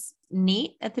song was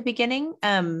neat at the beginning.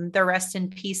 The Rest in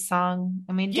Peace song.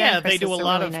 I mean, Yeah, Darren they Criss do a has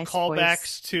lot really of nice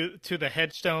callbacks voice. to the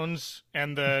headstones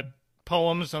and the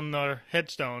poems on the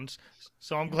headstones.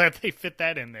 So I'm glad they fit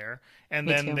that in there. And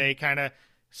Me then too. they kind of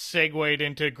segued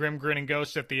into Grim Grinning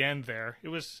Ghosts at the end there. It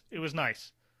was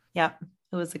nice. Yep,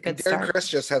 it was a And good Darren start. Criss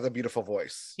just has a beautiful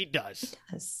voice. He does.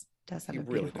 Does have He a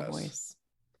really beautiful does. voice.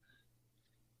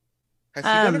 Has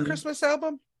he done a Christmas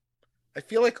album? I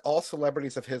feel like all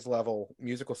celebrities of his level,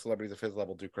 musical celebrities of his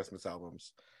level, do Christmas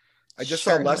albums. I just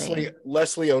saw Surely.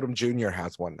 Leslie Odom Jr.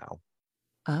 has one now.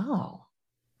 Oh,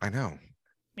 I know. I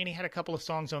mean, he had a couple of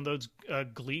songs on those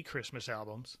Glee Christmas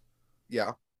albums.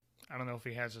 Yeah. I don't know if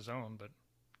he has his own, but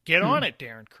get on it,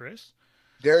 Darren Criss.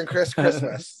 Darren Criss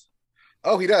Christmas.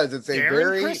 Oh, he does. It's a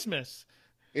Darren Christmas.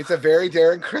 It's a very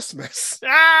Darren Christmas.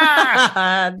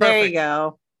 Ah! there Perfect. you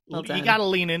go. Well You done. got to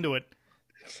lean into it.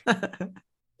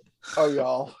 Oh,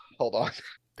 y'all. Hold on.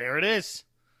 There it is.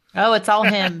 Oh, it's all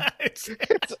him. It's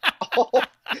all,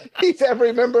 he's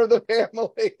every member of the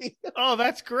family. Oh,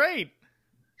 that's great.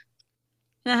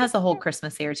 And it has a whole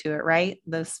Christmas air to it, right?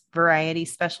 Those variety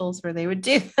specials where they would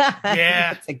do that.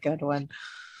 Yeah. That's a good one.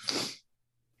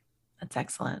 That's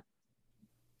excellent.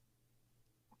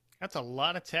 That's a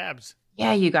lot of tabs.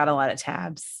 Yeah, you got a lot of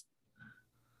tabs.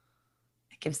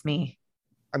 It gives me.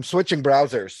 I'm switching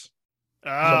browsers. Oh,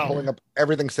 So I'm pulling up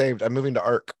everything saved. I'm moving to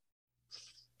Arc.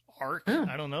 Arc. Oh.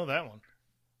 I don't know that one.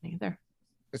 Neither.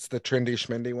 It's the trendy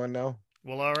schmindy one now.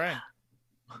 Well, all right.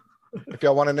 If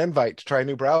y'all want an invite to try a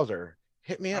new browser,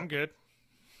 hit me up. I'm good.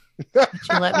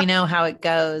 You let me know how it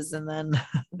goes, and then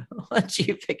let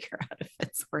you figure out if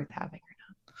it's worth having or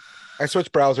not. I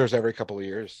switch browsers every couple of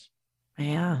years.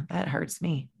 Yeah, that hurts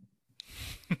me.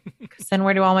 Because then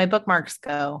where do all my bookmarks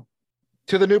go?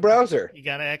 To the new browser. You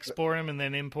got to export them and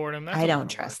then import them. I don't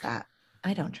trust that.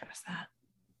 I don't trust that.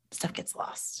 Stuff gets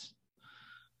lost.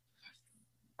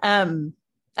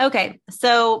 Okay,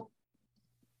 so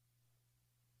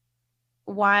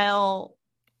while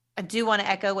I do want to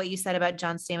echo what you said about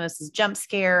John Stamos's jump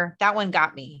scare, that one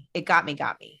got me. It got me.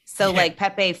 So Yeah. like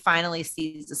Pepe finally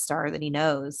sees a star that he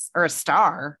knows, or a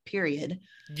star, period.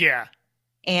 Yeah.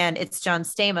 And it's John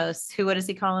Stamos. Who, what does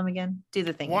he call him again? Do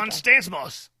the thing. Juan again.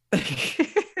 Stamos.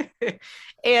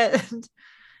 And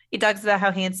he talks about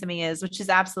how handsome he is, which is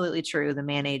absolutely true. The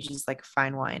man ages like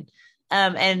fine wine.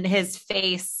 And his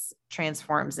face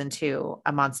transforms into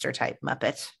a monster type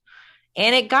Muppet.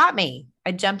 And it got me.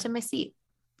 I jumped in my seat.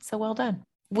 So well done.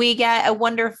 We get a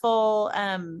wonderful,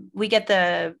 we get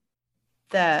the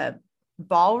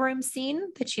ballroom scene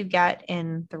that you get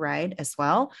in the ride as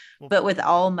well, but with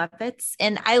all Muppets.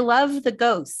 And I love the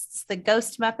ghost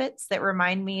Muppets that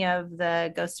remind me of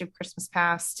the Ghost of Christmas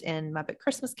Past in Muppet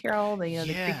Christmas Carol, the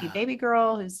creepy baby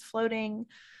girl who's floating.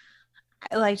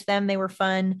 I liked them. They were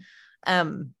fun. I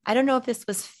don't know if this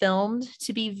was filmed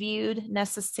to be viewed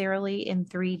necessarily in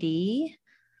 3D.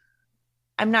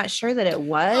 I'm not sure that it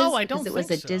was. Oh, I don't because it was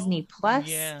think a so. Disney Plus,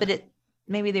 Yeah. but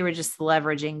maybe they were just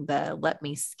leveraging the "let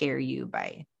me scare you"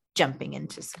 by jumping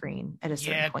into screen at a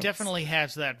certain point. It definitely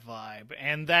has that vibe.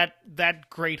 And that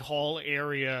Great Hall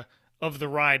area of the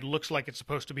ride looks like it's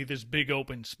supposed to be this big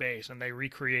open space, and they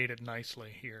recreate it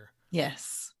nicely here.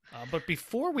 Yes. But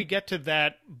before we get to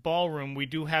that ballroom, we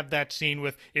do have that scene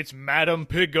with it's Madame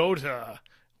Pigota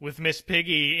with Miss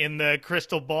Piggy in the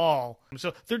crystal ball.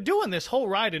 So they're doing this whole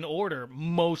ride in order,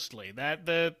 mostly.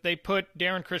 They put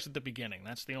Darren Criss at the beginning.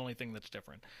 That's the only thing that's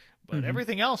different. But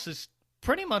everything else is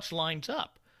pretty much lines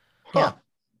up. Huh.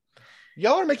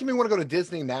 Y'all are making me want to go to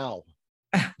Disney now.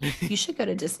 You should go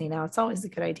to Disney now. It's always a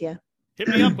good idea. Hit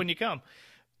me up when you come.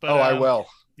 But, I will.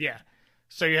 Yeah.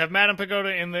 So you have Madame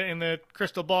Pagoda in the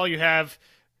crystal ball. You have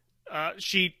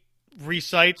she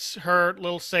recites her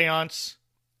little seance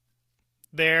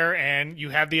there, and you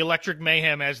have the Electric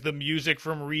Mayhem as the music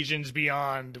from Regions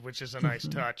Beyond, which is a nice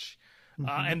touch.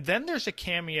 And then there's a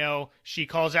cameo. She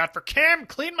calls out for Cam,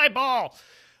 clean my ball,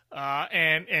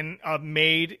 and a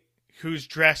maid who's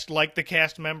dressed like the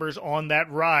cast members on that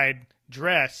ride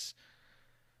dress.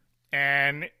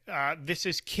 And this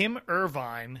is Kim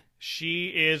Irvine. She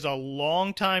is a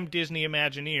longtime Disney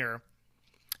Imagineer.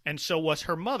 And so was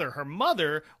her mother. Her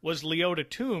mother was Leota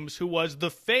Toombs, who was the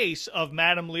face of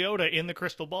Madame Leota in the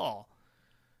Crystal Ball.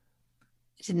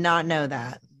 I did not know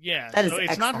that. Yeah, That is so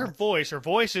it's not her excellent. voice. Her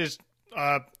voice is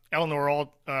Eleanor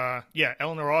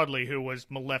Audley, who was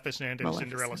Maleficent and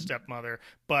Cinderella's stepmother.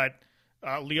 But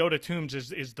Leota Toombs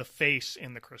is the face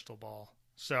in the Crystal Ball.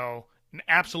 So an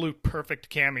absolute perfect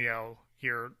cameo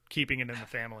here, keeping it in the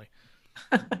family.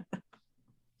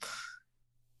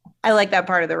 I like that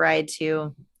part of the ride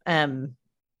too.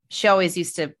 She always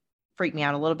used to freaked me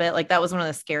out a little bit. Like that was one of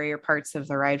the scarier parts of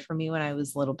the ride for me when I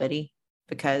was little bitty,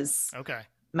 because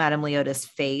Madame Leota's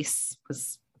face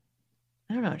was,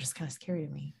 I don't know, just kind of scary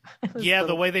to me. Yeah,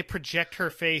 the way they project her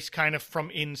face kind of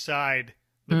from inside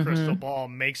the crystal ball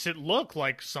makes it look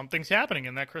like something's happening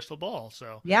in that crystal ball.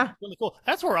 So yeah, really cool.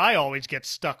 That's where I always get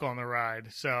stuck on the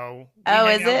ride. So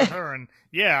is it? With her, and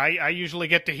yeah, I usually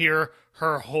get to hear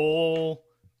her whole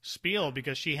spiel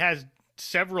because she has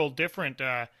several different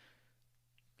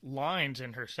lines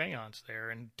in her seance there,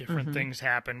 and different things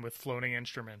happen with floating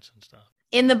instruments and stuff.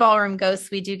 In the Ballroom Ghosts,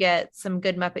 we do get some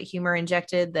good Muppet humor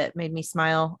injected that made me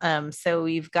smile. So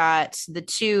we've got the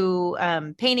two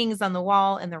paintings on the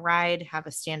wall in the ride have a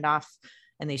standoff,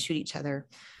 and they shoot each other.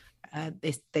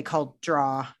 They call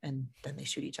draw, and then they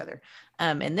shoot each other.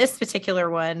 In this particular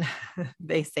one,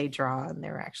 they say draw, and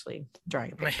they're actually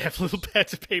drawing a picture. They have little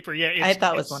pads of paper. Yeah, I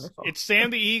thought it was wonderful. It's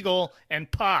Sam the Eagle and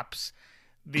Pops,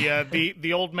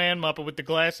 the old man Muppet with the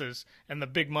glasses and the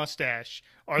big mustache,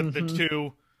 are the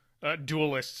two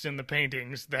duelists in the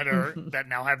paintings that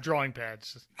now have drawing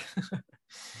pads.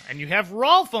 And you have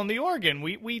Rolf on the organ.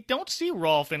 We don't see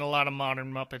Rolf in a lot of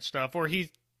modern Muppet stuff, or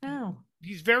he's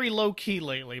very low key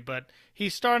lately, but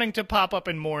he's starting to pop up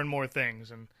in more and more things,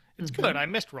 and it's good. I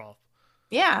missed Rolf.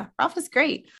 Yeah, Rolf is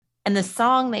great. And the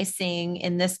song they sing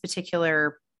in this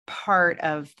particular part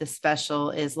of the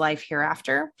special is Life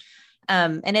Hereafter.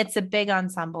 And it's a big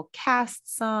ensemble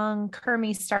cast song.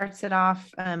 Kermie starts it off.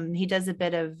 He does a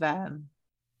bit of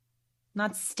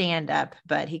not stand up,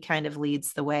 but he kind of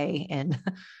leads the way in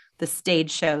the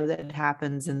stage show that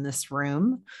happens in this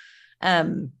room.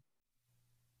 And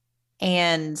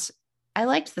I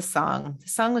liked the song. The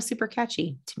song was super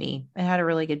catchy to me. It had a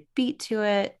really good beat to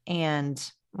it. And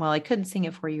while I couldn't sing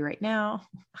it for you right now,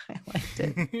 I liked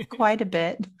it quite a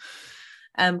bit.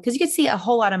 Because you could see a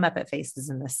whole lot of Muppet faces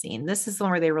in this scene. This is the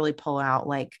one where they really pull out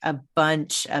like a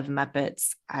bunch of Muppets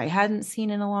I hadn't seen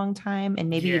in a long time, and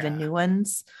maybe even new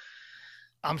ones.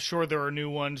 I'm sure there are new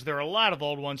ones. There are a lot of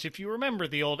old ones. If you remember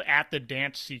the old At the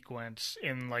Dance sequence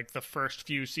in like the first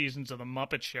few seasons of the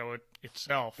Muppet Show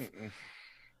itself,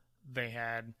 they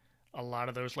had a lot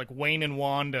of those. Like Wayne and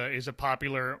Wanda is a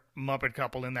popular Muppet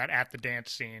couple in that At the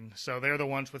Dance scene. So they're the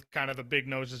ones with kind of the big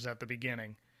noses at the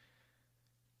beginning.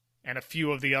 And a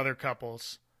few of the other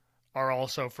couples are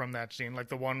also from that scene, like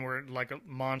the one where like a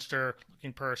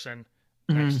monster-looking person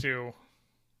next to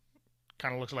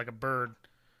kind of looks like a bird.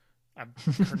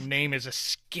 Her name is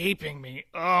escaping me.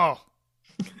 Oh,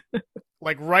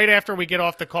 like right after we get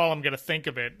off the call, I'm gonna think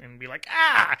of it and be like,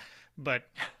 ah! But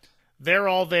they're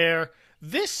all there.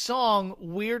 This song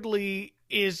weirdly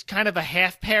is kind of a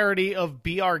half parody of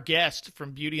 "Be Our Guest"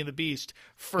 from Beauty and the Beast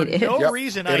for no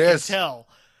reason I can tell.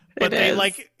 But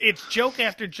it's joke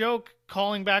after joke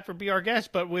calling back for "Be Our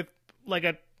Guest," but with like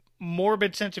a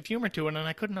morbid sense of humor to it, and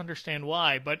I couldn't understand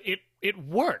why, but it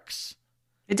works.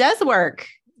 It does work.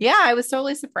 Yeah, I was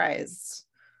totally surprised.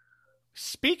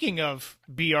 Speaking of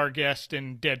 "Be Our Guest"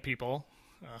 and dead people,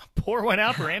 pour one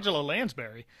out for Angela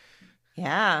Lansbury.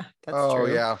 Yeah, that's true. Oh,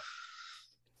 yeah.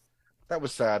 That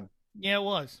was sad. Yeah, it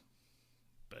was.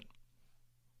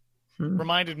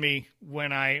 Reminded me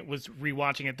when I was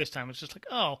rewatching it this time. It's just like,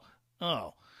 oh,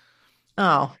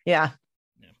 yeah.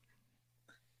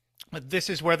 But this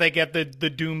is where they get the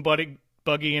Doom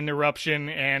buggy interruption,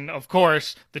 and of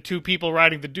course, the two people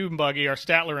riding the Doom buggy are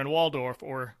Statler and Waldorf,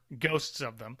 or ghosts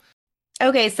of them.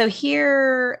 Okay, so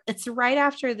here it's right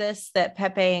after this that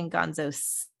Pepe and Gonzo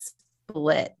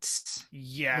split.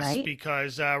 Yes, right?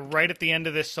 Because right at the end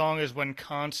of this song is when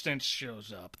Constance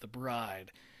shows up, the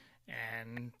bride.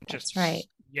 And just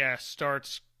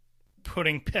starts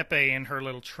putting Pepe in her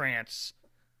little trance.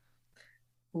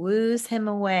 Woos him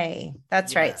away.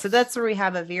 That's right. So that's where we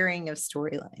have a veering of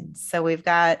storylines. So we've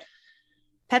got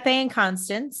Pepe and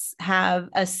Constance have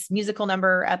a musical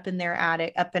number up in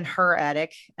her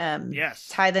attic.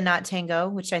 Tie the Knot Tango,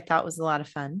 which I thought was a lot of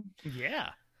fun.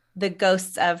 Yeah. The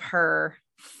ghosts of her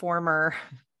former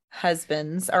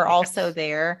husbands are also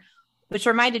there, which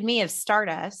reminded me of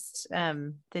Stardust,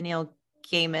 the Neil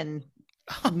Gaiman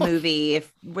movie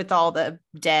with all the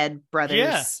dead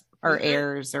brothers or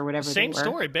heirs or whatever. Same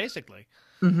story, basically.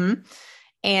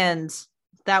 And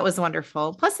that was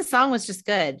wonderful. Plus, the song was just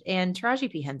good. And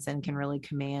Taraji P. Henson can really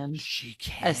command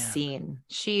a scene.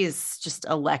 She's just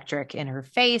electric in her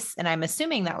face. And I'm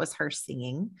assuming that was her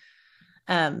singing.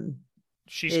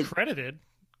 She's credited.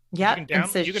 Yeah. You can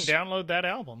download that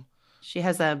album. She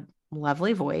has a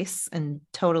lovely voice and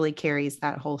totally carries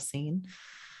that whole scene.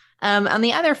 On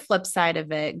the other flip side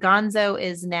of it, Gonzo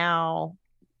is now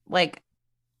like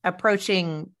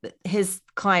approaching his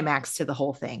climax to the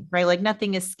whole thing, right? Like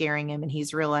nothing is scaring him, and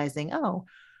he's realizing, oh,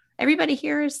 everybody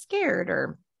here is scared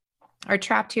or are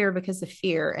trapped here because of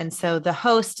fear. And so the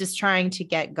host is trying to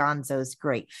get Gonzo's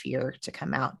great fear to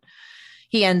come out.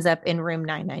 He ends up in room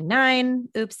 999.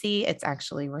 Oopsie, it's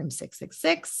actually room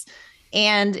 666,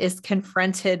 and is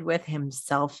confronted with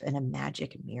himself in a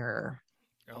magic mirror.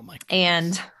 Oh my goodness.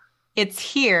 And it's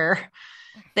here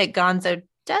that Gonzo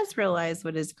does realize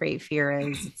what his great fear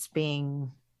is. It's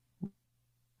being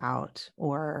out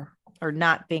or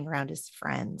not being around his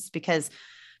friends, because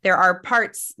there are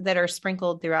parts that are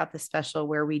sprinkled throughout the special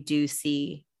where we do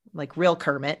see like real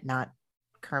Kermit, not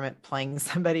Kermit playing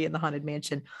somebody in the Haunted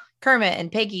Mansion, Kermit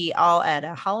and Piggy all at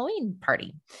a Halloween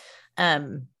party.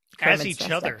 As each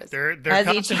other. They're as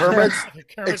each Kermit's,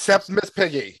 except Miss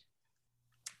Piggy.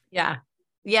 Yeah.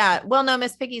 Yeah. Well, no,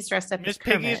 Miss Piggy's dressed up Miss as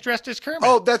Kermit. Piggy is dressed as Kermit.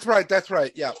 Oh, that's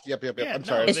right. Yeah. Yep. Yeah, I'm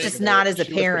sorry. It's just not as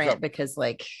apparent because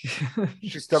like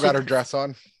she's still got her dress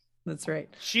on. That's right.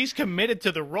 She's committed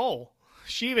to the role.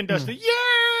 She even does the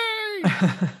yay.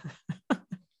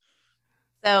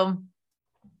 So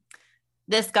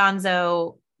this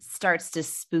Gonzo starts to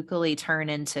spookily turn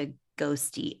into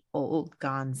ghosty old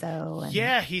Gonzo. And...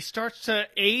 yeah, he starts to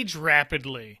age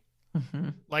rapidly. Mm-hmm.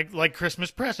 Like Christmas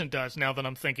Present does, now that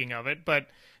I'm thinking of it. But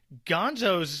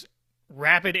Gonzo's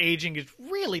rapid aging is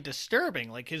really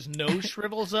disturbing. Like his nose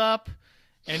shrivels up,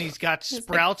 and he's got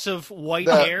sprouts of white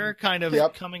hair kind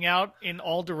of coming out in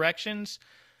all directions.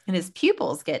 And his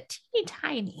pupils get teeny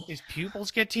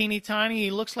tiny.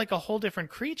 He looks like a whole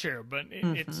different creature, but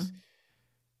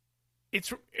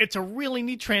it's a really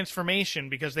neat transformation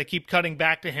because they keep cutting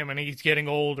back to him and he's getting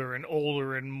older and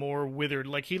older and more withered.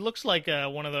 Like he looks like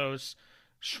one of those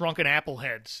shrunken apple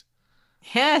heads.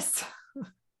 Yes.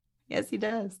 Yes, he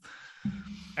does. I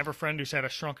have a friend who's had a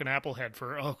shrunken apple head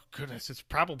for, oh goodness, it's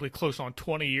probably close on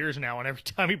 20 years now. And every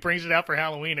time he brings it out for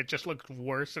Halloween, it just looks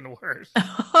worse and worse.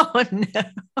 Oh,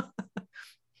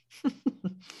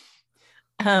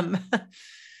 no.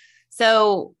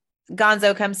 So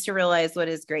Gonzo comes to realize what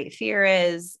his great fear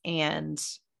is and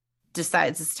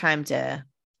decides it's time to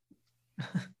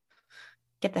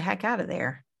get the heck out of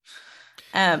there.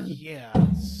 Yeah.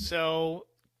 So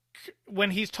when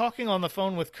he's talking on the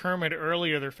phone with Kermit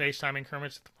earlier, they're FaceTiming.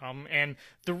 Kermit's the problem. And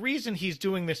the reason he's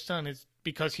doing this stunt is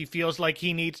because he feels like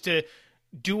he needs to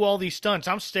do all these stunts.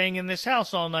 I'm staying in this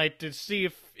house all night to see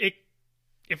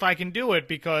if I can do it,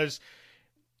 because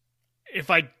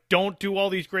if I don't do all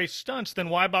these great stunts, then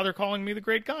why bother calling me the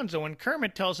Great Gonzo? And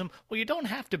Kermit tells him, well, you don't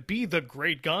have to be the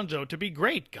Great Gonzo to be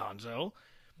Great Gonzo.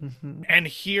 Mm-hmm. And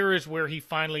here is where he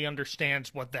finally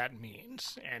understands what that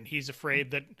means. And he's afraid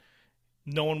that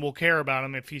no one will care about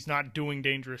him if he's not doing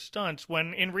dangerous stunts,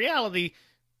 when in reality,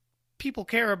 people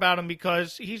care about him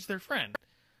because he's their friend.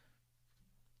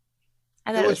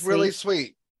 It was really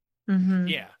sweet. Mm-hmm.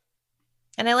 Yeah.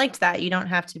 And I liked that. You don't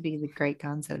have to be the Great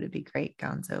Gonzo to be Great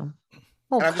Gonzo.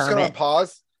 And I'm just going to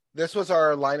pause. This was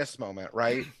our Linus moment,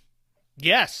 right?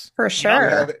 Yes. For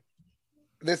sure.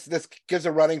 This gives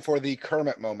a running for the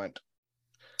Kermit moment.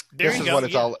 This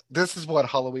is what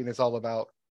Halloween is all about.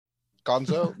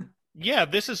 Gonzo. Yeah,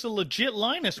 this is a legit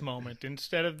Linus moment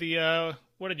instead of the,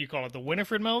 what did you call it? The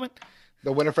Winifred moment?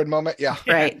 The Winifred moment, yeah.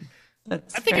 Right. I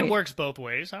think it works both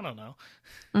ways. I don't know.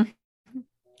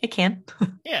 It can.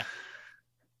 Yeah.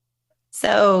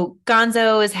 So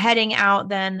Gonzo is heading out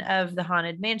then of the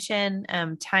Haunted Mansion.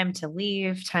 Time to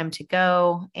leave, time to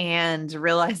go, and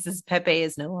realizes Pepe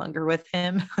is no longer with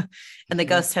him. And the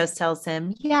ghost host tells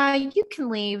him, yeah, you can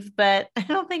leave, but I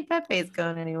don't think Pepe is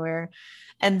going anywhere.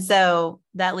 And so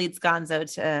that leads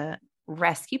Gonzo to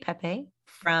rescue Pepe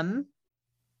from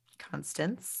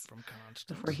Constance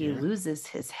before he loses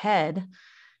his head.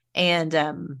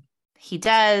 And he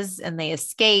does, and they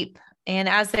escape. And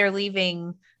as they're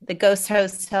leaving, the ghost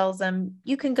host tells them,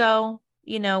 you can go,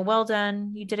 well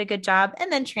done. You did a good job.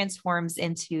 And then transforms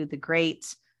into the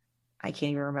great, I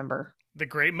can't even remember. The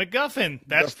Great MacGuffin.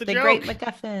 That's the joke. The Great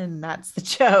MacGuffin. That's the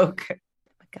joke.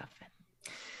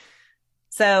 MacGuffin.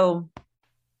 So.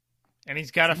 And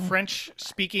he's got a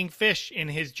French-speaking fish in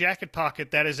his jacket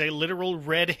pocket that is a literal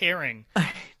red herring.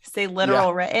 Say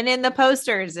literal red. And in the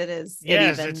posters, it is.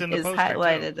 Yes, it's in the poster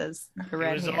highlighted too. As the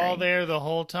red herring. It was all there the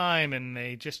whole time, and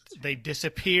they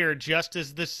disappear just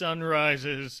as the sun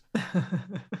rises.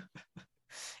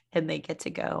 And they get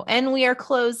to go. And we are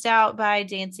closed out by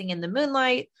Dancing in the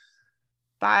Moonlight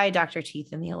by Dr. Teeth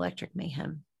and the Electric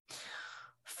Mayhem.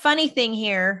 Funny thing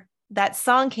here, that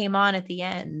song came on at the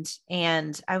end,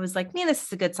 and I was like, man, this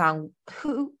is a good song.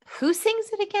 Who sings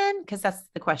it again? Because that's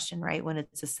the question, right? When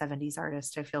it's a 70s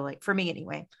artist, I feel like, for me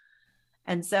anyway.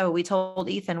 And so we told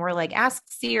Ethan, we're like, ask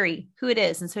Siri who it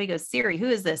is. And so he goes, Siri, who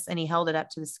is this? And he held it up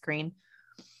to the screen.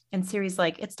 And Siri's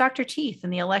like, it's Dr. Teeth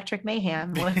and the Electric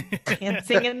Mayhem with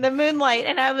Dancing in the Moonlight.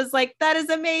 And I was like, that is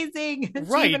amazing.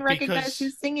 Right, She even recognized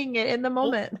who's singing it in the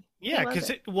moment. Yeah,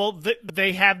 because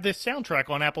they have this soundtrack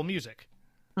on Apple Music.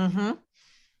 Mm-hmm.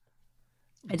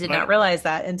 I did not realize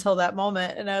that until that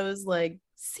moment. And I was like,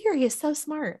 Siri is so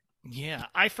smart. Yeah,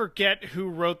 I forget who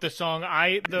wrote the song.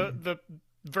 The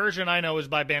version I know is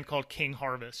by a band called King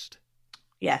Harvest.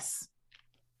 Yes.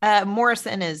 Van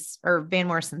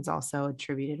Morrison's also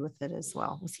attributed with it as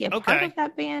well. Was he a part of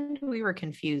that band? We were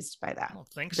confused by that. I don't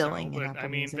think so. But I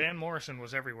mean, Van Morrison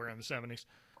was everywhere in the 70s.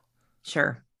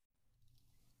 Sure.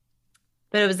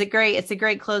 But it's a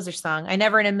great closer song. I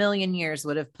never in a million years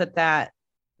would have put that.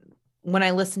 When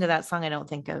I listen to that song, I don't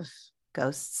think of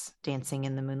ghosts dancing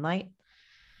in the moonlight.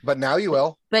 But now you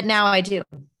will. But now I do.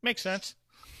 Makes sense.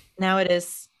 Now it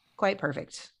is quite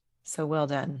perfect. So well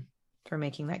done for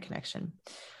making that connection.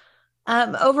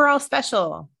 Overall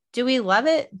special. Do we love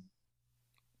it?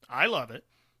 I love it.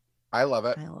 I love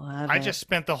it. I just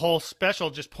spent the whole special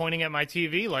just pointing at my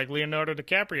TV like Leonardo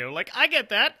DiCaprio. Like, I get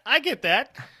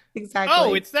that. Exactly.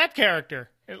 Oh, it's that character.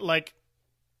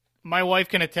 My wife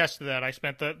can attest to that. I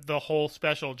spent the whole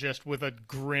special just with a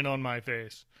grin on my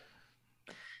face.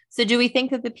 So do we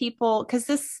think that the people, because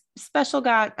this special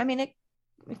it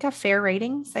got fair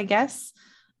ratings, I guess.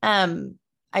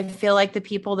 I feel like the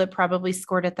people that probably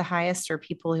scored it the highest are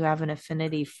people who have an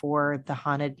affinity for the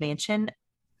Haunted Mansion.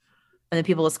 And the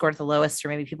people that scored the lowest are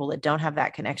maybe people that don't have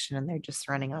that connection and they're just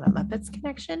running on a Muppets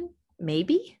connection.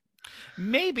 Maybe.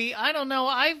 I don't know.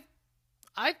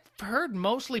 I've heard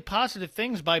mostly positive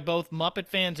things by both Muppet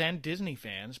fans and Disney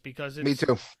fans because it's... Me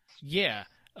too. Yeah.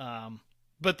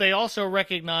 But they also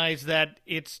recognize that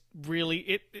it's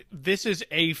really... this is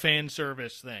a fan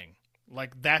service thing.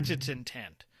 Like, that's its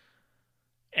intent.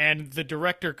 And the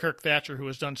director, Kirk Thatcher, who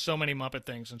has done so many Muppet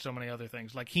things and so many other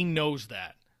things, like, he knows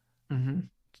that. Mm-hmm.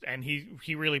 And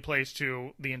he really plays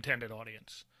to the intended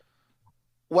audience.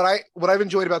 What I've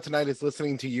enjoyed about tonight is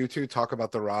listening to you two talk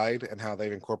about the ride and how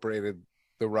they've incorporated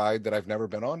the ride that I've never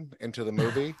been on into the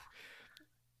movie.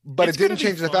 But it didn't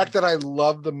change the fact that I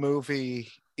love the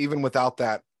movie even without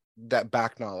that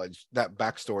back knowledge, that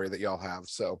backstory that y'all have.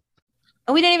 So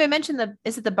we didn't even mention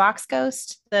is it the box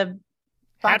ghost? The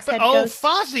box head ghost?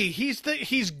 Fozzie.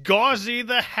 He's Gauzy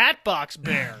the Hatbox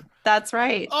Bear. That's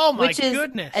right. Oh my Which is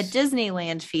goodness. A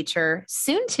Disneyland feature,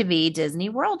 soon to be Disney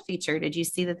World feature. Did you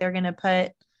see that they're going to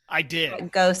put I did. a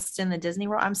ghost in the Disney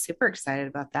World? I'm super excited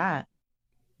about that.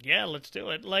 Yeah, let's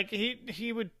do it. Like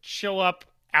he would show up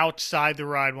outside the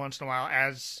ride once in a while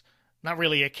as not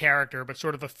really a character, but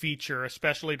sort of a feature,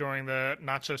 especially during the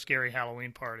not so scary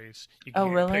Halloween parties. You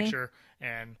can get a picture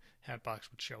and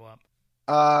Hatbox would show up.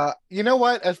 You know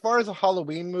what? As far as a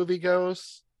Halloween movie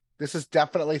goes, this is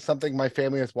definitely something my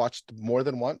family has watched more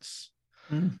than once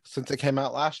since it came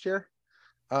out last year.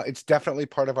 It's definitely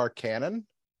part of our canon.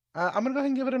 I'm going to go ahead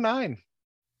and give it a 9.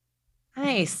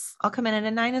 Nice. I'll come in at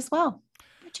a 9 as well.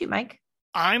 What you, Mike?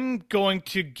 I'm going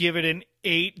to give it an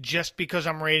 8 just because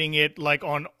I'm rating it like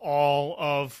on all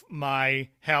of my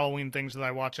Halloween things that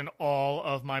I watch and all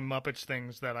of my Muppets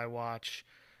things that I watch.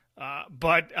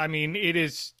 But I mean,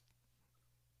 it's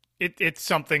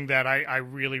something that I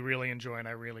really, really enjoy and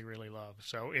I really, really love.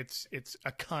 So it's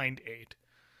a kind 8.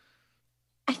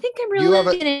 I think I'm really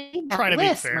going to need that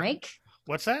list, Mike.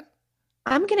 What's that?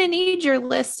 I'm going to need your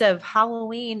list of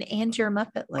Halloween and your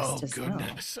Muppet list as well. Oh,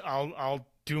 goodness. I'll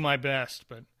do my best,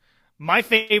 but my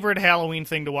favorite Halloween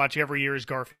thing to watch every year is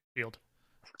Garfield.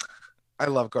 I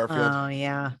love Garfield. Oh,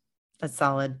 yeah. That's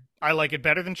solid. I like it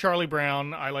better than Charlie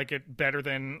Brown. I like it better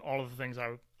than all of the things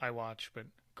I watch, but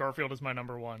Garfield is my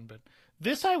number 1. But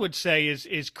this, I would say,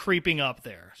 is creeping up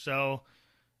there. So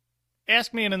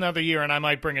ask me in another year, and I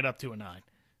might bring it up to a 9.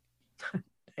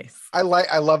 Nice. I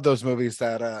love those movies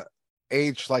that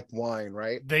age like wine,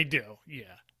 right? They do,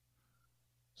 yeah.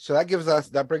 So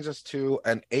that brings us to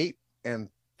an 8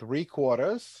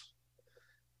 3/4.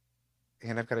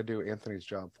 And I've got to do Anthony's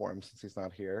job for him since he's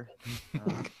not here.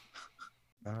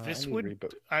 This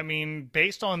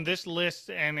based on this list,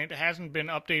 and it hasn't been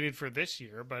updated for this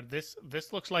year, but this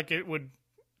looks like it would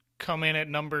come in at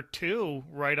number 2,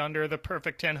 right under the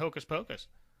Perfect 10 Hocus Pocus.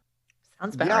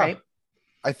 Sounds about right.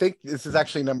 I think this is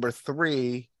actually number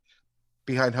 3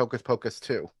 behind Hocus Pocus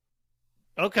 2.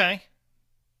 Okay.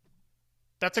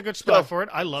 That's a good spot for it.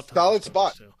 I love solid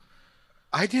spot. Too.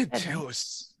 I did too.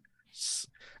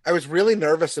 I was really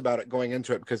nervous about it going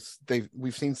into it because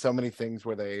we've seen so many things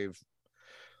where they've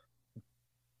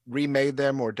remade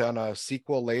them or done a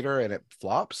sequel later and it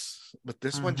flops, but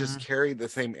this one just carried the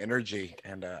same energy,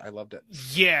 and I loved it.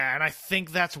 Yeah, and I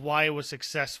think that's why it was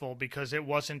successful, because it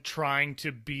wasn't trying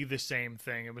to be the same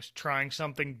thing. It was trying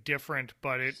something different,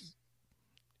 but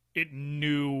it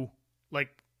knew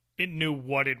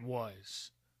what it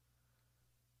was.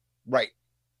 Right.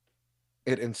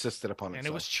 It insisted upon itself. And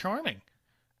it was charming.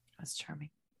 That's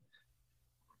charming.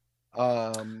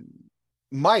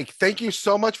 Mike, thank you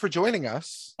so much for joining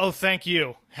us. Oh, thank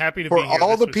you. Happy to be here. For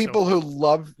all the people who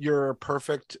love your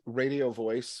perfect radio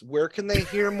voice, where can they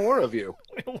hear more of you?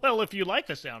 Well, if you like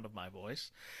the sound of my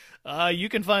voice, you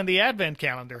can find the Advent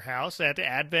Calendar House at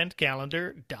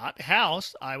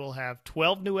adventcalendar.house. I will have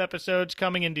 12 new episodes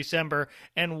coming in December,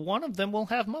 and one of them will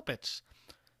have Muppets.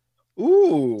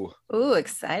 Ooh,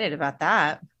 excited about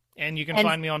that. And you can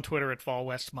find me on Twitter at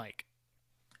FallWestMike.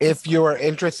 If you are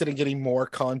interested in getting more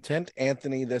content,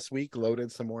 Anthony this week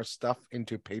loaded some more stuff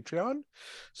into Patreon.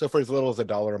 So for as little as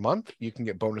 $1 a month, you can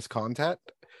get bonus content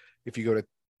if you go to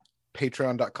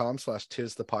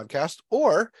patreon.com/tisthepodcast,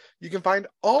 or you can find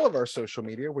all of our social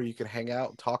media where you can hang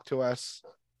out, talk to us,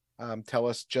 tell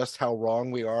us just how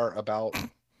wrong we are about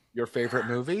your favorite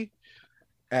movie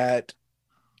at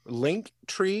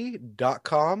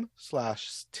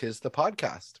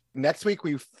linktree.com/tisthepodcast. Next week,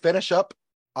 we finish up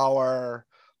our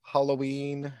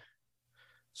Halloween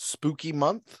spooky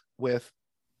month with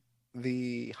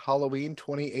the Halloween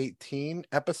 2018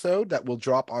 episode that will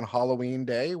drop on Halloween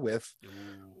Day with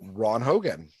Ron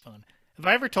Hogan. Fun. Have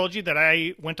I ever told you that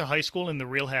I went to high school in the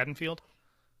real Haddonfield?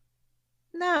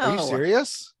 No. Are you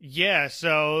serious? Yeah,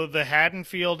 so the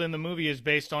Haddonfield in the movie is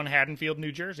based on Haddonfield,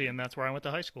 New Jersey, and that's where I went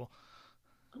to high school.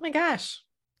 Oh my gosh.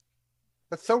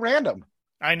 That's so random.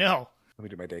 I know. Let me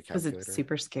do my day calculator. Was it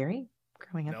super scary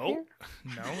growing up here?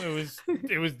 No, it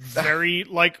was very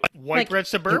like white bread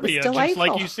suburbia, just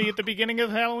like you see at the beginning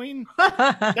of Halloween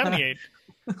 78.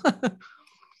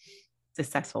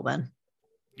 Successful then.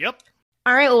 Yep.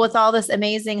 All right. Well, with all this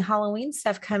amazing Halloween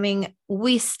stuff coming,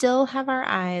 we still have our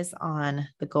eyes on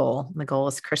the goal. The goal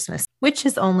is Christmas, which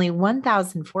is only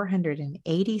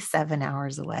 1,487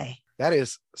 hours away. That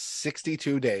is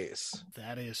 62 days.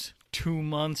 That is 2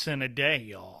 months and a day,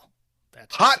 y'all.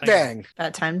 That's hot dang.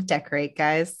 About time to decorate,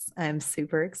 guys. I'm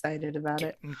super excited about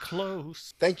it. Getting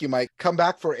close. Thank you, Mike. Come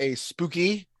back for a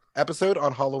spooky episode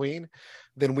on Halloween.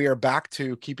 Then we are back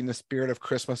to keeping the spirit of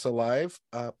Christmas alive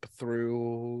up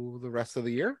through the rest of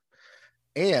the year.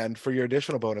 And for your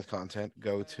additional bonus content,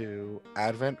 go to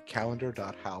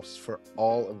adventcalendar.house for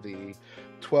all of the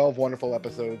 12 wonderful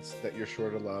episodes that you're sure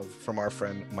to love from our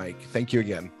friend Mike. Thank you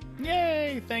again.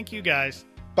 Yay. Thank you, guys.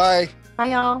 Bye.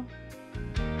 Bye, y'all.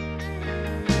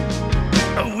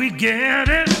 We get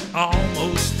it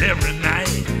almost every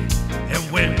night.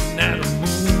 And when that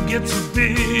moon gets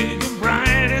big and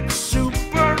bright, it's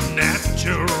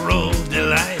supernatural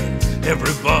delight.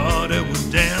 Everybody was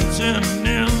dancing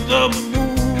in the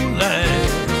moonlight.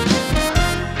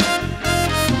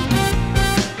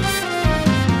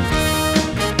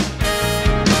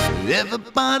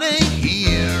 Everybody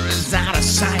here is out of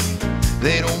sight.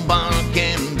 They don't bark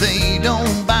and they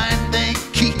don't bite. They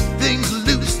keep things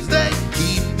loose, they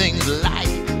keep things light.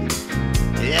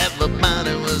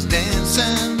 Everybody was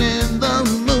dancing in the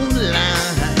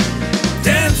moonlight.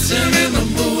 Dancing in the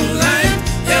moonlight.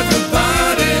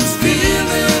 Everybody's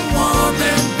feeling warm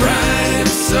and bright.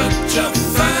 It's such a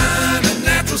fine and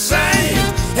natural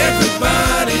sight.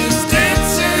 Everybody's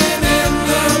dancing in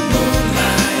the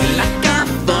moonlight. Like our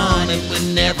fun, it will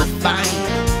never fight.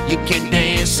 You can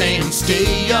dance and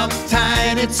stay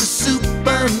uptight. It's a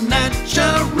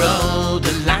supernatural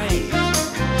delight.